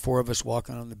about 3 or 4 of us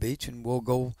walking on the beach, and we'll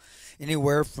go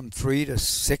anywhere from 3 to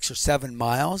 6 or 7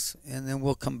 miles, and then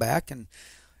we'll come back, and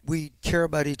we care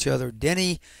about each other.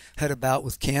 Denny had a bout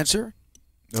with cancer.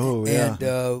 Oh, yeah.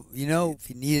 And, you know, if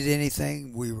he needed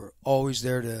anything, we were always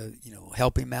there to, you know,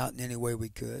 help him out in any way we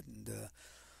could.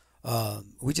 And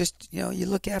we just, you know, you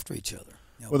look after each other.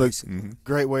 You know, well, the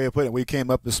great way of putting it, we came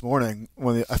up this morning,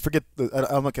 when I forget, I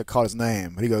don't think I caught his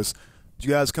name, but he goes, "Did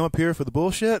you guys come up here for the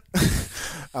bullshit?"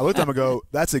 I looked at him and go,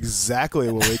 "That's exactly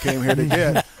what we came here to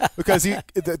get." Because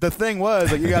the thing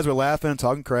was, like, you guys were laughing and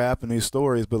talking crap and these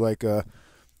stories, but like,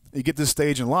 you get this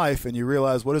stage in life and you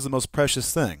realize what is the most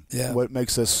precious thing. Yeah. What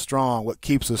makes us strong, what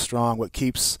keeps us strong, what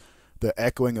keeps the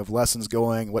echoing of lessons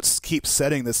going, what keeps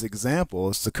setting this example.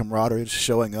 It's the camaraderie, it's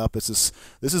showing up. This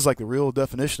is like the real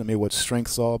definition of me what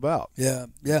strength's all about. Yeah.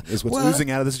 Is what's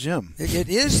oozing out of this gym. It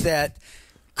is that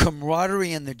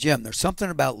camaraderie in the gym. There's something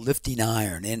about lifting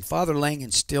iron, and Father Lang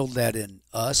instilled that in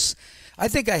us. I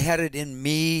think I had it in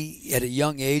me at a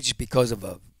young age because of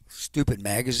a stupid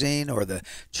magazine, or the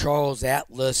Charles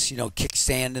Atlas, you know, kick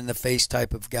sand in the face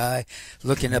type of guy.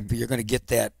 Looking up, you're going to get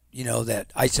that, you know,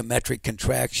 that isometric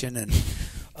contraction. And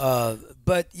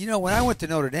but you know, when I went to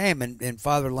Notre Dame and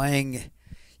Father Lang,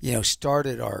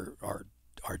 started our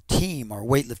team, our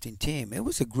weightlifting team, it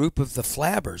was a group of the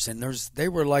flabbers, and they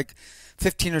were like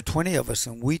 15 or 20 of us,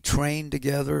 and we trained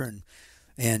together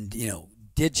and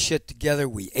did shit together.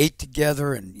 We ate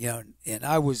together, and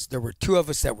there were 2 of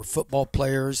us that were football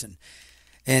players,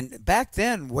 and back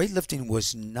then weightlifting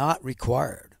was not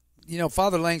required.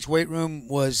 Father Lang's weight room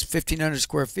was 1,500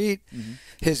 square feet. Mm-hmm.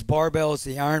 His barbells,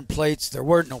 the iron plates, there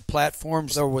weren't no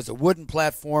platforms. There was a wooden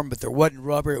platform, but there wasn't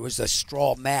rubber. It was a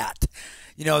straw mat,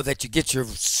 that you get your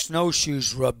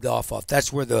snowshoes rubbed off.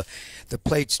 That's where the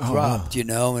plates dropped,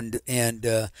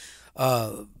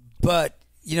 but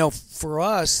for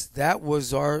us, that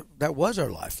was our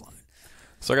lifeline.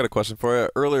 So I got a question for you.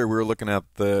 Earlier we were looking at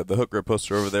the hook grip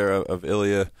poster over there of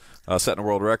Ilya setting a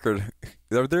world record.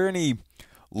 Are there any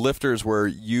lifters where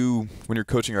when you're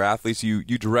coaching your athletes, you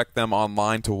direct them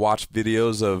online to watch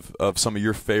videos of some of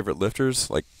your favorite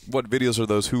lifters? Like, what videos are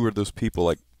those? Who are those people?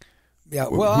 Like, yeah,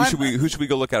 well, who should we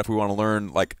go look at if we want to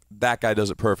learn? Like, that guy does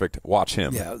it perfect. Watch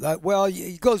him. Yeah,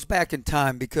 it goes back in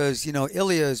time because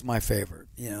Ilya is my favorite.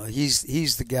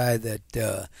 He's the guy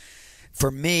that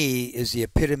for me is the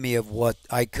epitome of what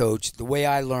I coach, the way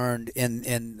I learned,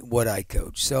 and what I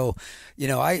coach. So,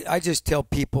 I just tell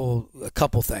people a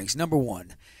couple things. Number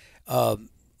one,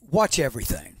 watch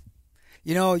everything.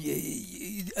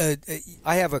 I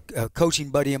have a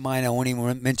coaching buddy of mine. I won't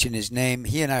even mention his name.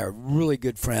 He and I are really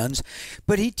good friends,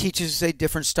 but he teaches a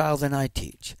different style than I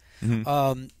teach.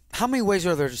 Mm-hmm. How many ways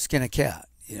are there to skin a cat?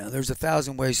 There's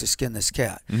 1,000 ways to skin this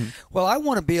cat. Mm-hmm. Well, I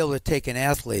want to be able to take an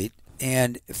athlete,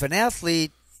 and if an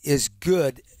athlete is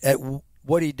good at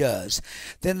what he does,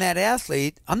 then that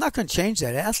athlete, I'm not going to change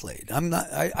that athlete.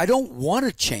 I don't want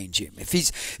to change him. If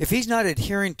he's not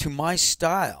adhering to my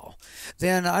style,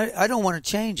 then I don't want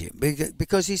to change him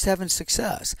because he's having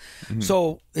success. Mm-hmm.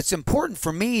 So it's important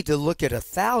for me to look at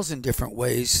 1,000 different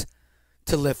ways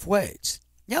to lift weights.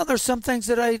 There's some things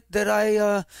that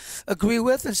I agree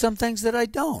with and some things that I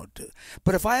don't.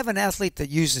 But if I have an athlete that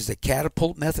uses the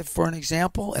catapult method, for an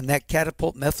example, and that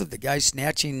catapult method, the guy's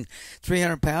snatching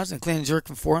 300 pounds and clean and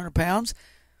jerking 400 pounds,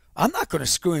 I'm not going to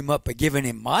screw him up by giving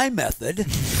him my method.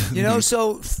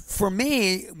 So for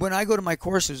me, when I go to my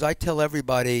courses, I tell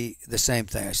everybody the same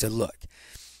thing. I said, look,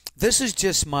 this is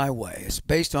just my way. It's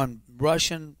based on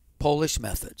Russian, Polish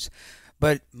methods.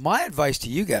 But my advice to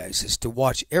you guys is to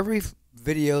watch every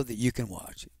video that you can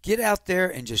watch. Get out there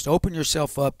and just open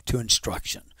yourself up to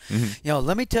instruction. Mm-hmm.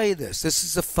 Let me tell you this. This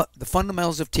is the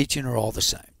fundamentals of teaching are all the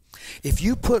same. If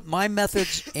you put my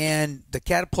methods and the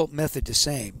catapult method the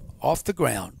same off the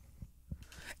ground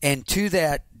and to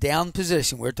that down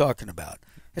position we're talking about,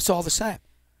 it's all the same.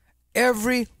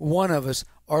 Every one of us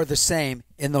are the same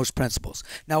in those principles.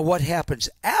 Now, what happens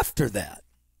after that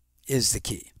is the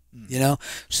key.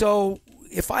 So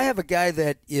if I have a guy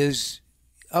that is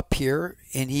up here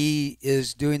and he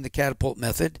is doing the catapult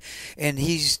method and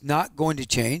he's not going to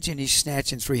change and he's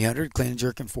snatching 300, clean and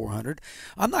jerking 400,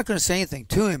 I'm not going to say anything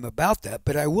to him about that,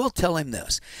 but I will tell him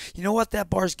this. You know what? That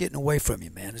bar's getting away from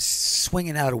you, man. It's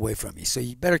swinging out away from you, so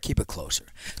you better keep it closer.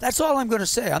 That's all I'm going to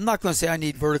say. I'm not going to say I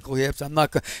need vertical hips. I'm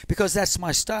not going, because that's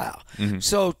my style. Mm-hmm.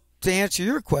 So to answer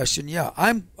your question, yeah,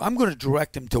 I'm going to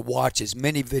direct them to watch as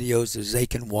many videos as they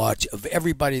can watch of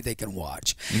everybody they can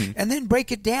watch, and then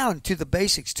break it down to the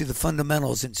basics, to the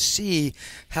fundamentals, and see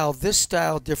how this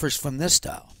style differs from this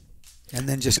style, and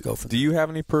then just go from there. Do you have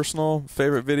any personal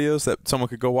favorite videos that someone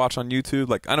could go watch on YouTube?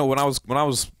 Like, I know when I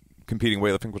was competing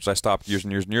weightlifting, which I stopped years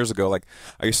and years and years ago, like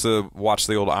I used to watch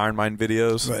the old Iron Mind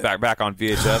videos back on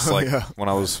VHS, like when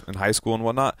I was in high school and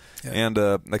whatnot, and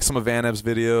like some of Van Eb's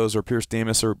videos or Pierce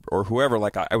Demas or whoever,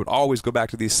 like I would always go back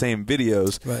to these same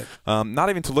videos, not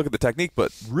even to look at the technique,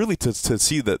 but really to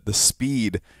see the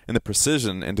speed and the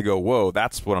precision and to go, whoa,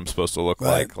 that's what I'm supposed to look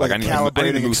like. Like I need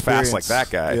to move fast like that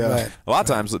guy. A lot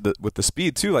of times with the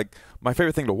speed too, like my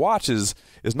favorite thing to watch is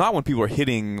not when people are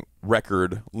hitting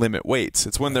record limit weights.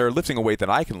 It's when they're lifting a weight that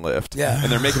I can lift,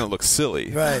 and they're making it look silly.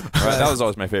 That was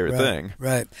always my favorite thing.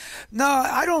 No,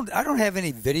 I don't have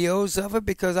any videos of it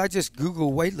because I just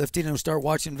Google weightlifting and start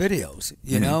watching videos.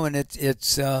 You know, and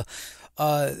it's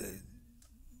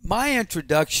my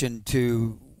introduction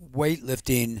to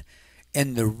weightlifting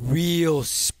and the real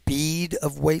speed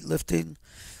of weightlifting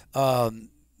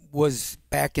was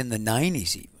back in the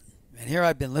 90s even. And here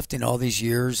I've been lifting all these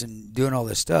years and doing all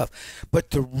this stuff. But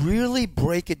to really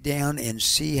break it down and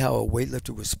see how a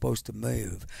weightlifter was supposed to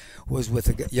move was with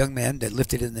a young man that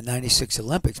lifted in the 96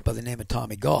 Olympics by the name of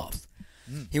Tommy Goff.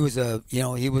 He was a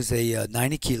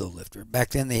 90 kilo lifter. Back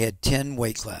then they had 10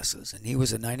 weight classes, and he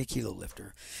was a 90 kilo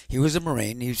lifter. He was a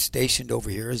Marine. He was stationed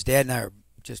over here. His dad and I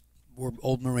were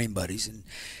old Marine buddies,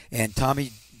 and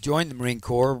Tommy joined the Marine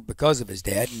Corps because of his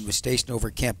dad and was stationed over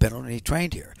at Camp Pendleton, and he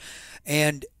trained here.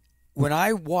 And when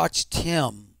I watched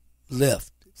him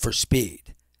lift for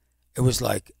speed, it was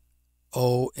like,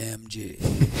 OMG.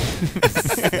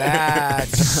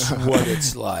 That's what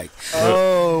it's like.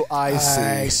 Oh, I see.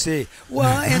 I see.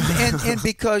 Well, and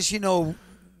because,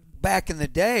 back in the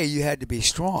day, you had to be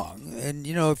strong. And,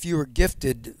 if you were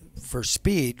gifted for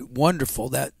speed, wonderful,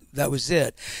 that was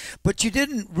it. But you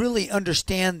didn't really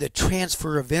understand the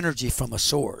transfer of energy from a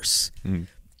source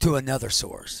to another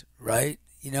source, right?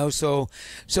 So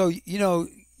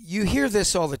you hear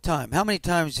this all the time. How many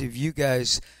times have you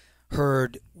guys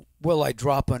heard, will I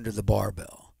drop under the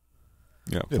barbell?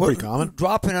 Yeah, pretty common.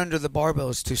 Dropping under the barbell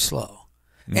is too slow.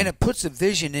 And it puts a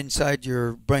vision inside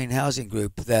your brain housing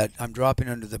group that I'm dropping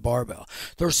under the barbell.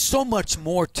 There's so much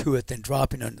more to it than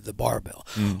dropping under the barbell.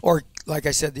 Or, like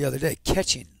I said the other day,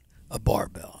 catching a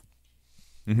barbell.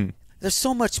 There's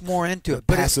so much more into it.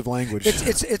 But passive language.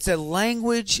 It's a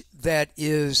language that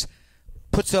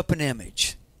puts up an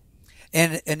image.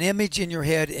 And an image in your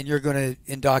head, and you're going to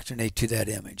indoctrinate to that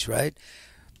image, right?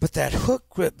 But that hook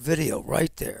grip video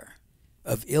right there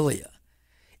of Ilya,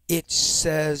 it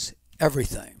says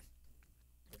everything.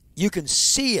 You can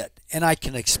see it, and I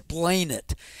can explain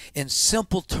it in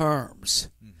simple terms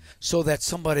so that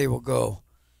somebody will go,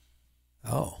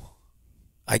 oh,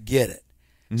 I get it.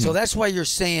 So that's why you're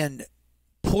saying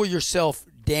pull yourself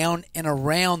down and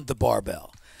around the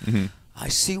barbell. I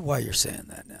see why you're saying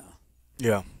that now.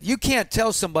 Yeah. You can't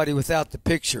tell somebody without the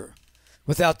picture,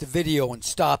 without the video and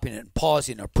stopping it and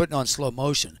pausing or putting on slow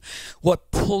motion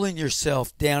what pulling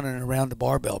yourself down and around the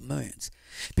barbell means.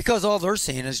 Because all they're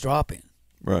seeing is dropping.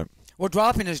 Right. Well,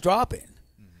 dropping is dropping.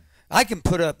 I can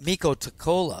put up Miko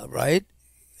Takola, right?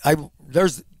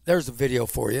 There's a video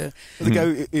for you. The guy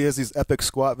who has these epic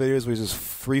squat videos where he's just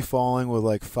free falling with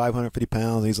like 550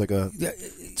 pounds. He's like a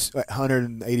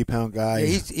 180 pound guy.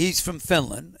 Yeah, he's from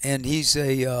Finland, and he's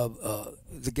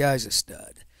the guy's a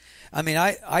stud. I mean,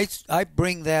 I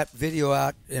bring that video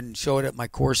out and show it at my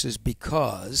courses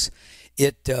because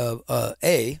it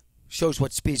A, shows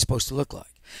what speed's supposed to look like.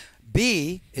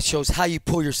 B, it shows how you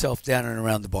pull yourself down and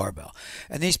around the barbell.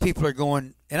 And these people are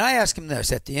going, and I ask them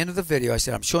this at the end of the video. I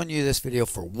said, I'm showing you this video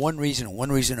for one reason and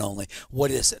one reason only.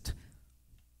 What is it?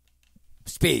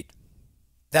 Speed.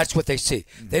 That's what they see.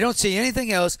 They don't see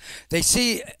anything else. They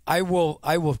see, I will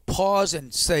pause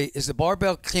and say, is the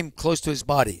barbell came close to his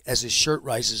body as his shirt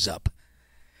rises up?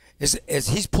 As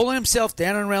he's pulling himself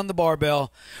down and around the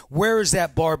barbell, where is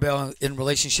that barbell in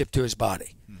relationship to his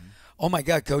body? Oh my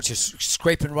God, coach, is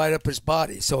scraping right up his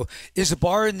body. So is the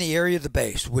bar in the area of the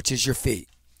base, which is your feet?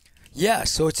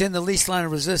 Yes, so it's in the least line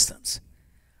of resistance.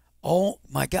 Oh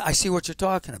my God, I see what you're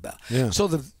talking about. Yeah. So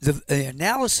the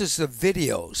analysis of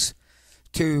videos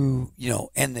to,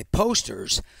 and the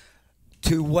posters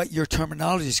to what your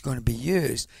terminology is going to be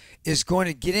used is going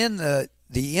to get in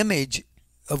the image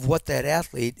of what that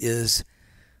athlete is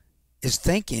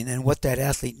thinking and what that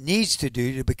athlete needs to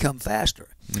do to become faster.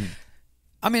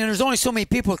 I mean, there's only so many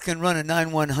people that can run a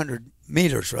 9/100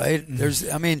 meters, right? There's,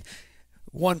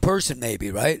 one person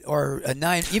maybe, right? Or a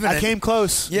 9. Even I came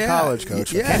close in college,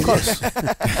 coach. Yeah, I came close.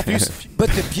 But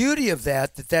the beauty of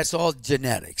that's all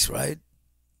genetics, right?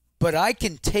 But I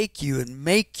can take you and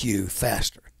make you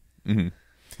faster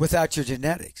without your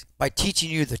genetics by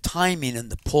teaching you the timing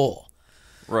and the pull.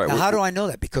 Right. Now, how do I know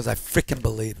that? Because I freaking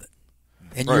believe it,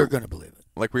 and you're going to believe it.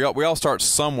 Like we all start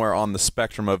somewhere on the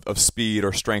spectrum of speed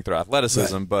or strength or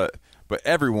athleticism, but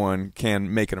everyone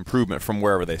can make an improvement from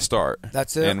wherever they start.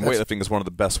 That's it. And weightlifting is one of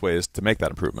the best ways to make that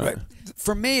improvement. Right.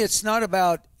 For me, it's not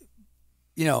about,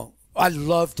 I'd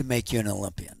love to make you an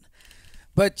Olympian.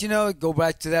 But, go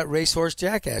back to that racehorse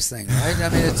jackass thing, right? I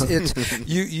mean, it's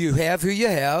you have who you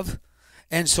have,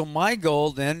 and so my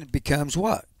goal then becomes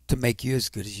what? To make you as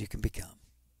good as you can become,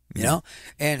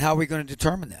 And how are we going to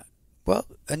determine that? Well,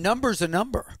 a number's a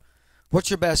number.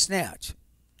 What's your best snatch?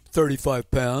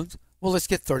 35 pounds. Well, let's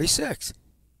get 36.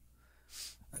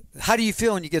 How do you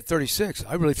feel when you get 36?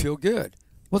 I really feel good.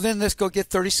 Well, then let's go get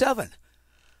 37.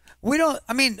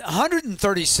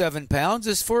 137 pounds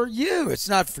is for you. It's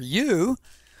not for you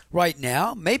right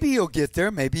now. Maybe you'll get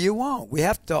there. Maybe you won't. We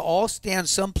have to all stand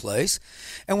someplace,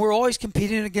 and we're always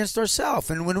competing against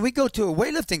ourselves. And when we go to a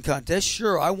weightlifting contest,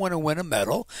 sure, I want to win a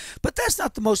medal, but that's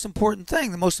not the most important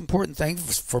thing. The most important thing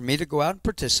is for me to go out and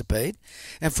participate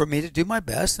and for me to do my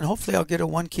best, and hopefully I'll get a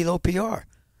 1 kilo PR.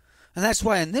 And that's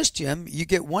why in this gym, you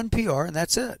get one PR, and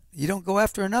that's it. You don't go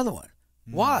after another one.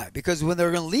 Why? Because when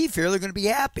they're going to leave here, they're going to be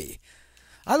happy.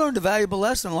 I learned a valuable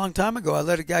lesson a long time ago. I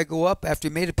let a guy go up after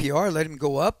he made a PR, let him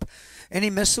go up, and he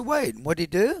missed the weight. And what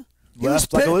did he do?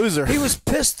 left like a loser. He was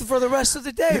pissed for the rest of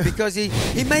the day because he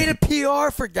made a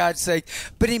PR, for God's sake,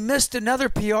 but he missed another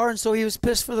PR, and so he was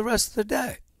pissed for the rest of the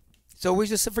day. So we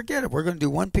just said, forget it. We're going to do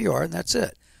one PR, and that's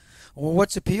it. Well,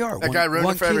 what's a PR? That guy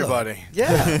ruined it for everybody.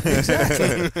 Yeah,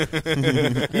 exactly.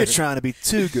 You're trying to be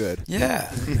too good.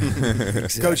 Yeah.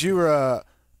 Exactly. Coach, you were a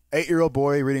 8-year-old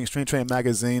boy reading strength training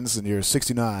magazines, and you're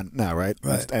 69 now, right?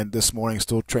 Right. And this morning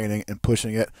still training and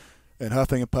pushing it and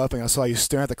huffing and puffing. I saw you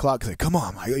staring at the clock and say, come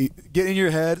on, Mike. Get in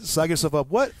your head, psych yourself up.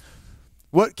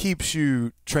 What keeps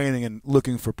you training and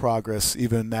looking for progress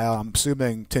even now? I'm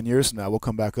assuming 10 years from now we'll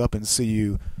come back up and see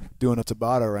you doing a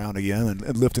Tabata around again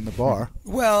and lifting the bar.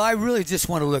 Well, I really just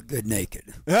want to look good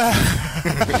naked.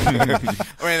 I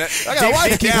mean,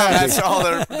 deep down, that's all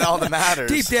that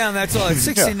matters. Deep down, that's all. At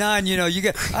 69, you know,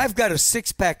 I've got a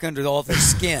six-pack under all the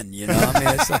skin, you know. I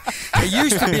mean, it's like, it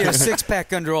used to be a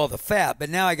six-pack under all the fat,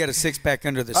 but now I got a six-pack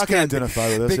under the skin. I can identify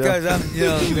with this. Because, you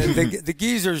know, the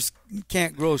geezers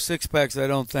can't grow six-packs, I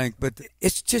don't think, but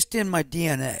it's just in my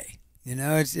DNA. You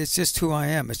know, it's just who I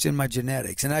am. It's in my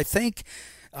genetics. And I think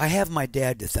I have my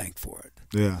dad to thank for it.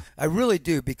 Yeah. I really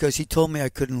do, because he told me I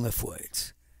couldn't lift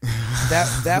weights.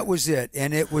 That was it.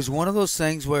 And it was one of those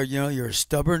things where, you know, you're a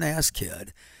stubborn ass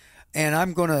kid and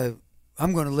I'm gonna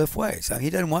lift weights. He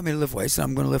doesn't want me to lift weights, and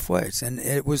I'm gonna lift weights. And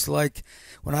it was like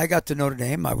when I got to Notre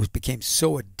Dame, I became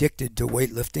so addicted to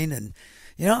weightlifting, and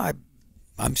you know,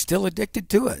 I'm still addicted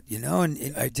to it, you know,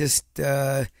 and I just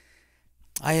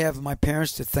I have my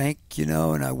parents to thank, you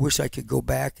know, and I wish I could go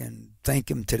back and thank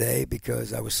them today,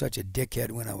 because I was such a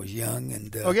dickhead when I was young.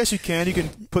 And I guess you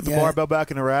can put the barbell back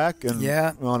in the rack, and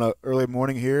on an early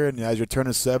morning here, and as you're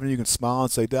turning 70, you can smile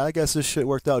and say, Dad, I guess this shit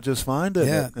worked out just fine, didn't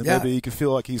it? And maybe you can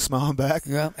feel like he's smiling back.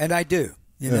 Yeah, and I do,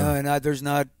 you know, and there's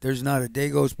not a day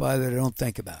goes by that I don't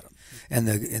think about them and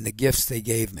the gifts they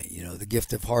gave me, you know, the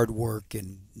gift of hard work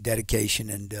and dedication.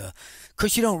 And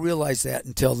because you don't realize that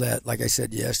until that, like I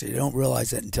said yesterday, you don't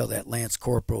realize that until that Lance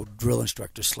Corporal drill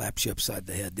instructor slaps you upside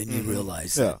the head. Then you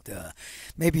realize that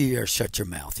maybe you shut your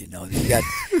mouth, you know.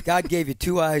 God gave you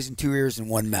 2 eyes and 2 ears and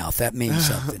 1 mouth. That means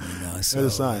something, you know. So,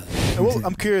 there's a sign. Well,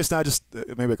 I'm curious now, just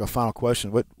maybe like a final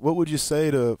question. What would you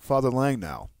say to Father Lang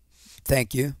now?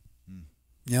 Thank you.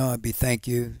 You know, I'd be thank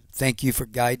you. Thank you for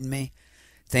guiding me.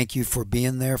 Thank you for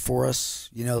being there for us.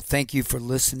 You know, thank you for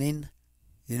listening,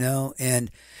 you know,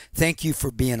 and thank you for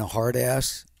being a hard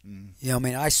ass. You know, I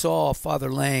mean, I saw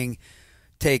Father Lang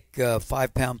take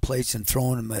 5-pound plates and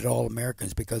throwing them at all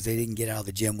Americans because they didn't get out of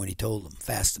the gym when he told them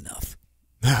fast enough.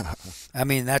 I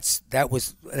mean, that's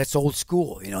old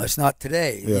school. You know, it's not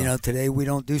today. You know, today we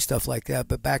don't do stuff like that.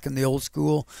 But back in the old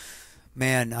school,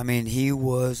 man, I mean, he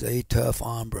was a tough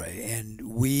hombre, and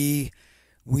we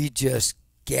just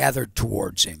gathered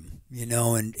towards him, you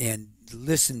know, and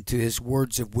listened to his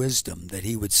words of wisdom that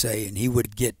he would say. And he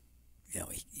would get, you know,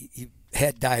 he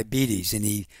had diabetes, and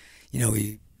he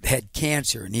had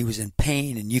cancer, and he was in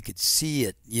pain, and you could see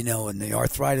it, you know, and the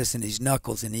arthritis in his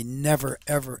knuckles, and he never,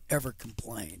 ever, ever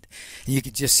complained. And you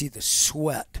could just see the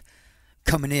sweat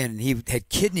coming in, and he had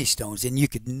kidney stones, and you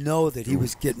could know that he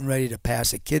was getting ready to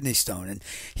pass a kidney stone, and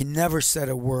he never said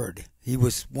a word. He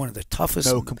was one of the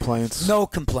toughest. No complaints. No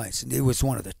complaints. And he was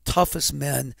one of the toughest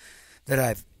men that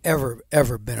I've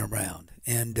ever been around.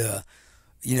 And,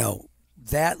 you know,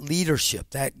 that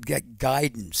leadership, that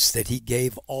guidance that he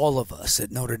gave all of us at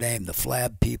Notre Dame, the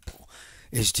Flab people,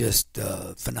 is just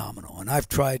phenomenal. And I've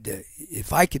tried to,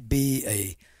 if I could be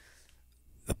a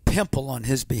pimple on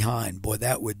his behind, boy,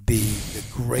 that would be the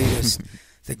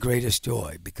greatest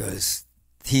joy, because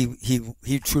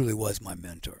he truly was my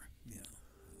mentor.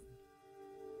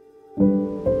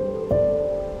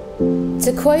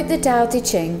 To quote the Tao Te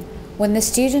Ching, when the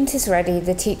student is ready,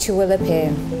 the teacher will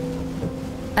appear.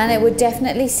 And it would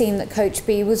definitely seem that Coach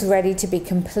B was ready to be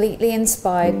completely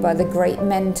inspired by the great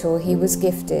mentor he was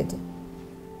gifted.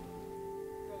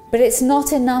 But it's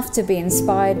not enough to be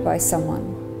inspired by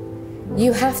someone.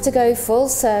 You have to go full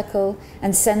circle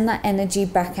and send that energy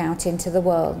back out into the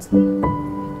world.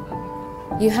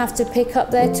 You have to pick up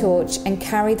their torch and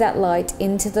carry that light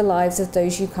into the lives of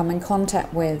those you come in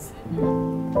contact with.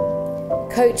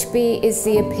 Coach B is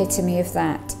the epitome of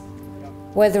that.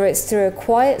 Whether it's through a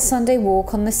quiet Sunday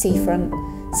walk on the seafront,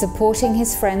 supporting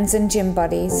his friends and gym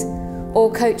buddies,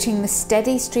 or coaching the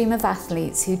steady stream of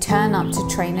athletes who turn up to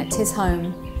train at his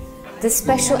home, the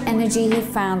special energy he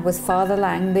found with Father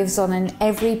Lang lives on in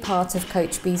every part of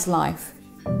Coach B's life.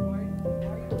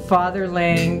 Father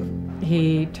Lang,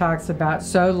 he talks about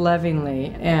so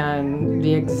lovingly, and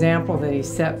the example that he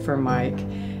set for Mike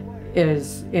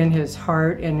is in his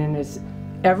heart and in his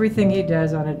everything he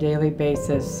does on a daily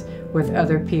basis with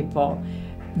other people.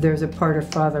 There's a part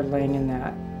of Father Lang in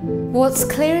that. What's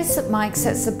clear is that Mike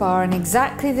sets the bar in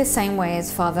exactly the same way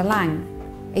as Father Lang.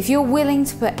 If you're willing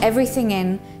to put everything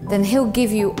in, then he'll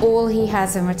give you all he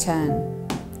has in return.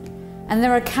 And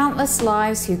there are countless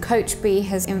lives who Coach B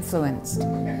has influenced.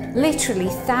 Literally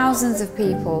thousands of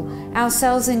people,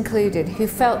 ourselves included, who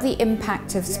felt the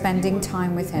impact of spending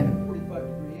time with him.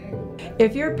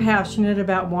 If you're passionate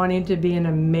about wanting to be an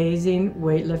amazing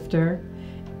weightlifter,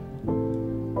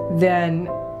 then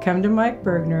come to Mike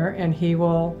Burgener and he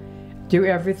will do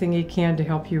everything he can to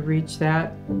help you reach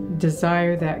that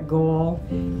desire, that goal,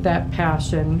 that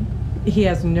passion. He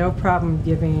has no problem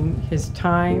giving his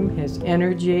time, his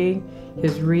energy,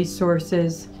 his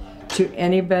resources to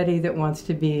anybody that wants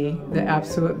to be the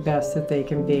absolute best that they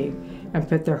can be and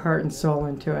put their heart and soul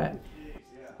into it.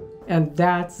 And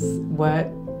that's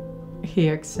what he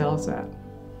excels at.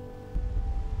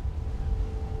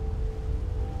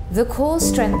 The core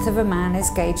strength of a man is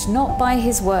gauged not by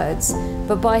his words,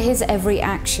 but by his every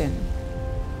action.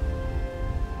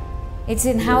 It's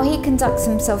in how he conducts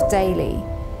himself daily,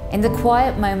 in the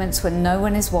quiet moments when no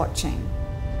one is watching.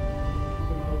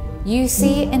 You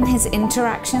see it in his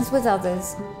interactions with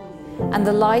others, and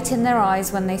the light in their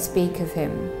eyes when they speak of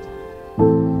him.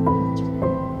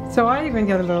 So I even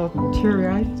get a little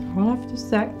teary-eyed. Hold on just a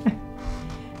sec.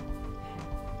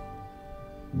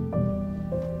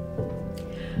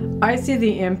 I see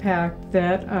the impact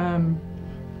that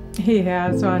he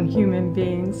has on human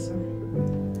beings.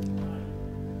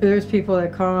 There's people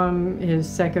that call him his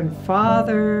second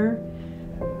father,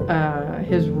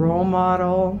 his role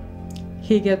model.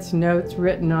 He gets notes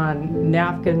written on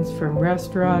napkins from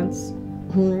restaurants,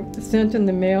 sent in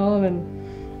the mail, and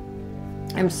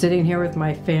I'm sitting here with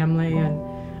my family and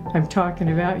I'm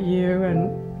talking about you, and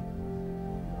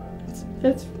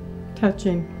it's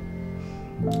touching.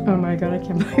 Oh my God, I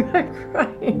can't believe I'm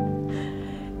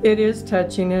crying. It is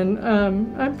touching, and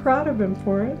I'm proud of him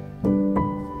for it.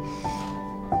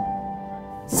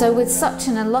 So with such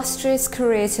an illustrious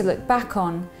career to look back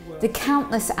on, the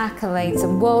countless accolades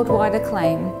and worldwide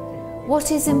acclaim,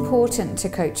 what is important to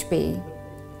Coach B?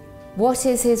 What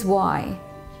is his why?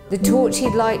 The torch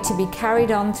he'd like to be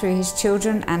carried on through his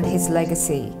children and his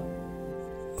legacy.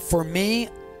 For me,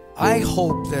 I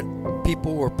hope that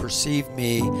people will perceive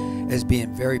me as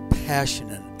being very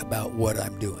passionate about what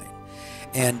I'm doing.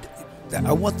 And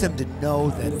I want them to know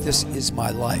that this is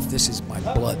my life, this is my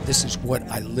blood, this is what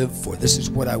I live for, this is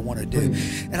what I want to do.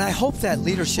 And I hope that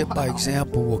leadership by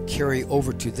example will carry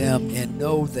over to them and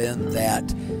know then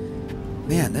that,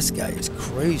 man, this guy is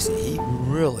crazy. He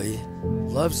really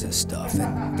loves this stuff,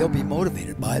 and they'll be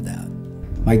motivated by that.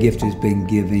 My gift has been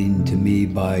given to me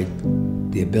by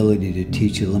the ability to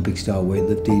teach Olympic-style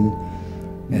weightlifting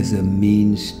as a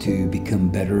means to become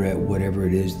better at whatever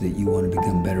it is that you want to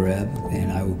become better at.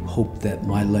 And I hope that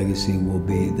my legacy will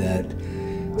be that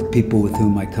the people with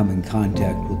whom I come in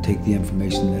contact will take the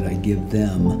information that I give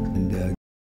them and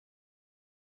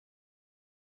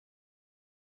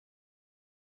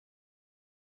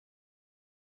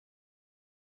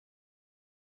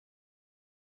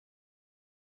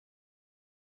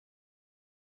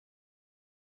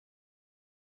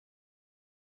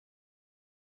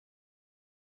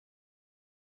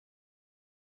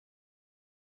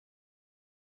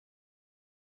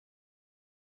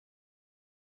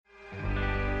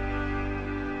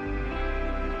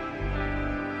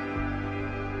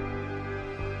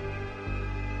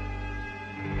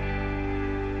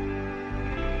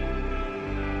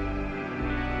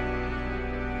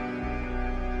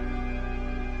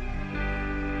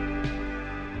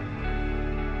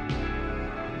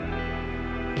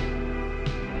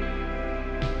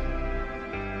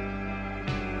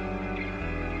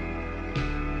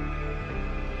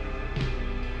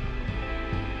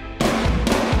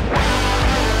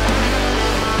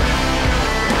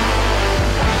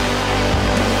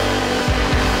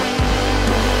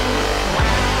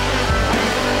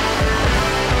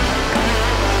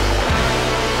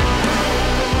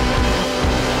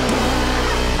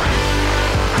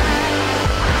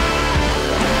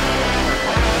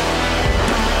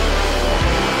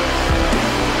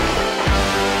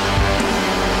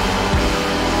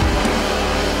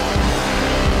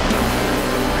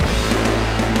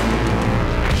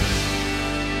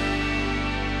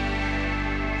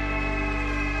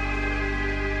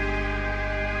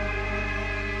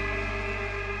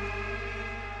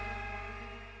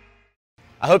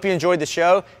I hope you enjoyed the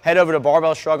show. Head over to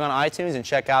Barbell Shrugged on iTunes and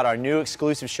check out our new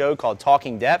exclusive show called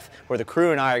Talking Depth, where the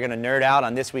crew and I are going to nerd out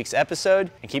on this week's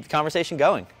episode and keep the conversation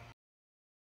going.